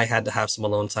 I had to have some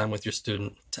alone time with your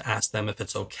student to ask them if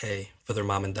it's okay for their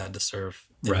mom and dad to serve.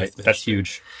 Right. That's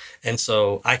huge. And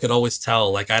so I could always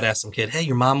tell, like I'd ask some kid, hey,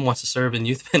 your mom wants to serve in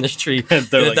youth ministry. And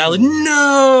they're like,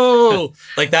 no,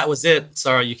 like that was it.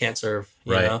 Sorry, you can't serve.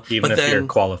 Right. Even if you're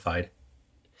qualified.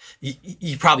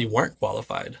 You probably weren't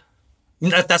qualified.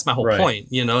 That's my whole point,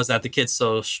 is that the kid's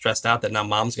so stressed out that now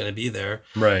mom's going to be there.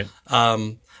 Right.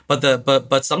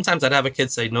 But sometimes I'd have a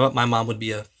kid say, you know what, my mom would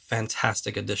be a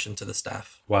fantastic addition to the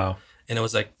staff. Wow. And it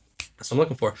was like, that's what I'm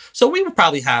looking for. So we would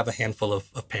probably have a handful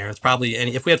of parents, probably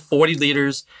if we had 40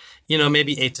 leaders,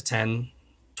 maybe 8 to 10,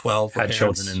 12 had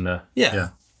children in the... Yeah.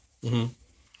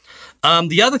 Mm-hmm.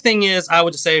 The other thing is, I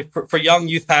would say for young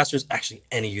youth pastors, actually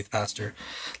any youth pastor,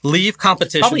 leave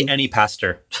competition. Probably any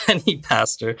pastor. Any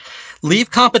pastor.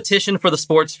 Leave competition for the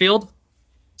sports field.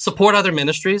 Support other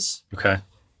ministries. Okay.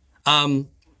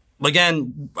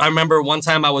 Again, I remember one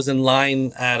time I was in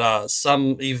line at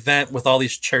some event with all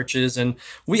these churches, and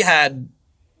we had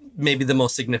maybe the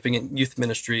most significant youth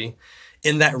ministry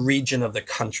in that region of the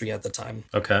country at the time.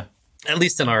 Okay. At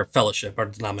least in our fellowship, our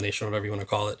denomination, whatever you want to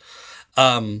call it.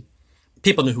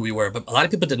 People knew who we were, but a lot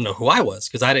of people didn't know who I was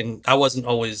because I wasn't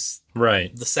always the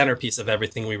centerpiece of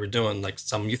everything we were doing, like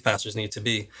some youth pastors need to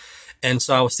be. And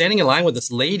so I was standing in line with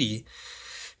this lady,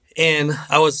 and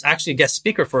I was actually a guest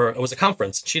speaker it was a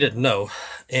conference. She didn't know.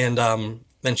 And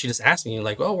then she just asked me,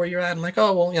 like, oh, where you're at? I'm like,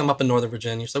 oh, well, I'm up in Northern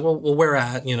Virginia. She's like, well, where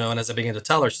at? And as I began to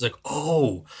tell her, she's like,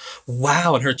 oh,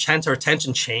 wow. And her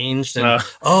attention changed. And,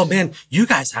 oh, man, you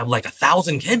guys have like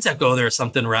 1,000 kids that go there or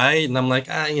something, right? And I'm like,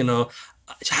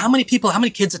 how many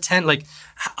kids attend? Like,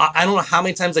 I don't know how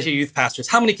many times I hear youth pastors.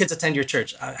 How many kids attend your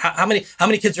church? How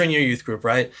many kids are in your youth group,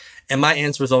 right? And my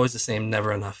answer was always the same,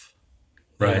 never enough.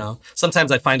 Right.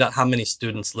 Sometimes I'd find out how many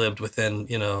students lived within,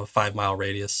 a 5-mile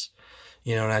radius,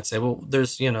 and I'd say, well,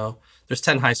 there's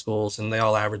 10 high schools and they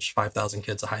all average 5,000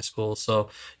 kids a high school. So,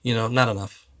 not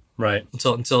enough. Right.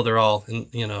 Until they're all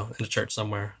in a church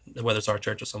somewhere, whether it's our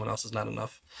church or someone else, is not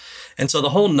enough. And so the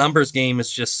whole numbers game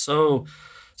is just so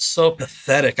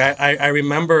pathetic. I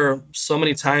remember so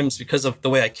many times, because of the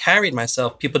way I carried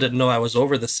myself, people didn't know I was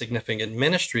over this significant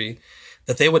ministry,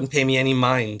 that they wouldn't pay me any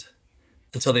mind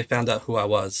until they found out who I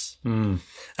was.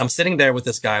 I'm sitting there with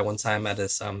this guy one time at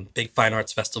this big fine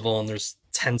arts festival, and there's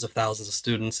tens of thousands of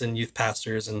students and youth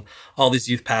pastors, and all these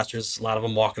youth pastors, a lot of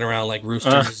them walking around like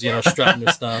roosters, strutting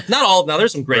their stuff. Not all. Now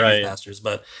there's some great youth pastors,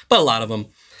 but a lot of them.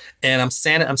 And I'm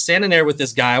standing there with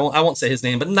this guy. I won't say his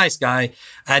name, but a nice guy.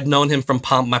 I'd known him from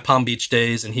my Palm Beach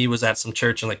days, and he was at some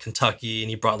church in like Kentucky,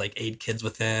 and he brought like 8 kids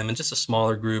with him, and just a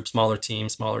smaller group, smaller team,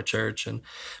 smaller church.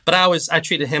 But I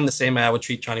treated him the same way I would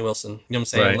treat Johnny Wilson. You know what I'm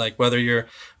saying? Right. Like, whether you're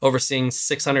overseeing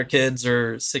 600 kids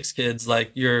or 6 kids,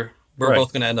 like we're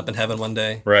both going to end up in heaven one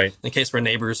day. Right. In case we're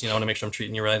neighbors, I want to make sure I'm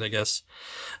treating you right, I guess.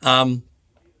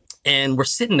 And we're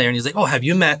sitting there, and he's like, oh, have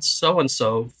you met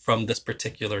so-and-so from this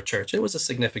particular church? It was a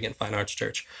significant fine arts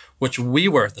church, which we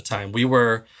were at the time. We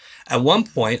were, at one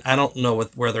point, I don't know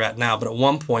where they're at now, but at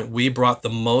one point, we brought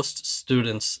the most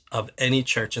students of any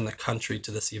church in the country to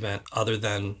this event other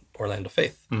than Orlando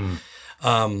Faith. And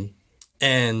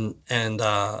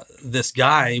this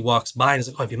guy walks by, and he's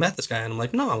like, oh, have you met this guy? And I'm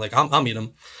like, no. I'm like, I'll meet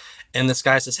him. And this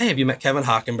guy says, hey, have you met Kevin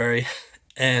Hockenberry?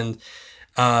 And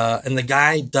And the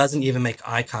guy doesn't even make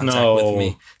eye contact with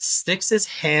me. Sticks his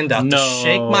hand out to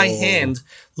shake my hand,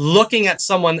 looking at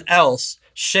someone else,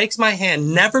 shakes my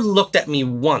hand, never looked at me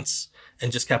once,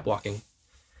 and just kept walking.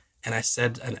 And I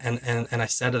said, and I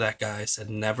said to that guy, I said,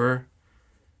 never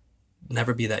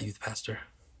be that youth pastor.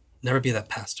 Never be that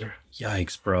pastor.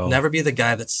 Yikes, bro. Never be the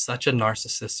guy that's such a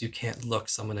narcissist you can't look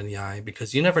someone in the eye,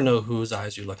 because you never know whose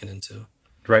eyes you're looking into.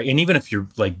 Right. And even if you're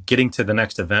like getting to the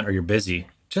next event or you're busy,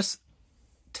 just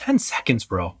 10 seconds,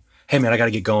 bro. Hey, man, I got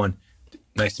to get going.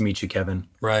 Nice to meet you, Kevin.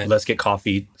 Right. Let's get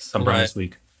coffee sometime this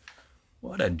week.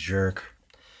 What a jerk.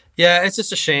 Yeah, it's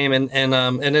just a shame. And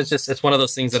it's one of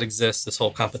those things that exists, this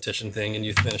whole competition thing in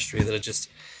youth ministry, that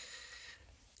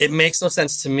it makes no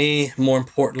sense to me. More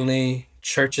importantly,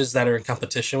 churches that are in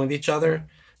competition with each other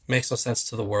makes no sense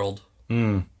to the world.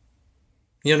 You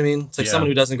know what I mean? It's like someone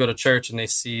who doesn't go to church and they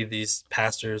see these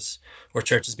pastors or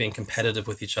churches being competitive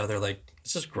with each other. Like,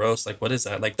 it's just gross. Like, what is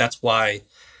that? Like, that's why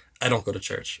I don't go to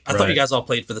church. I thought you guys all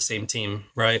played for the same team,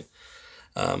 right?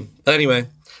 But anyway,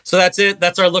 so that's it.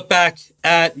 That's our look back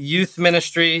at youth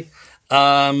ministry.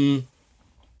 That's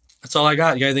all I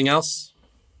got. You got anything else?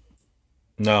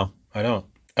 No, I don't.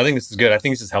 I think this is good. I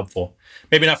think this is helpful.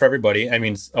 Maybe not for everybody. I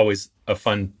mean, it's always a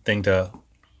fun thing to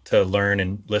learn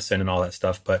and listen and all that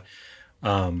stuff. But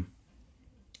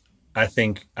I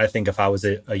think if I was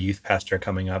a youth pastor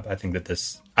coming up, I think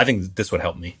this would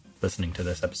help me listening to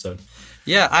this episode.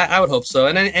 Yeah, I would hope so.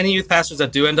 And any youth pastors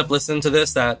that do end up listening to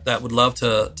this that would love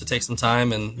to take some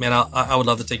time, and man, I would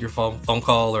love to take your phone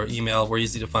call or email. We're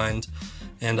easy to find,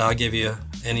 and I'll give you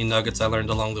any nuggets I learned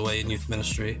along the way in youth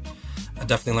ministry. I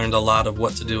definitely learned a lot of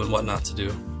what to do and what not to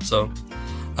do. So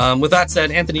with that said,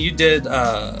 Anthony, you did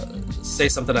say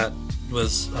something that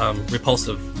was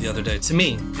repulsive the other day to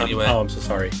me anyway. I'm so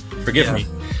sorry. Forgive me.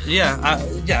 Yeah,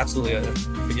 absolutely. I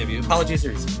forgive you. Apologies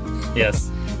are easy.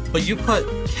 Yes. But you put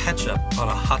ketchup on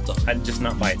a hot dog. Just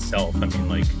not by itself. I mean,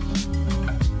 like,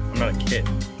 I'm not a kid.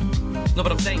 No,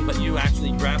 but I'm saying, but you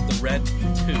actually grabbed the red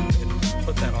tube and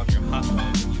put that on your hot dog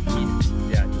and you eat it.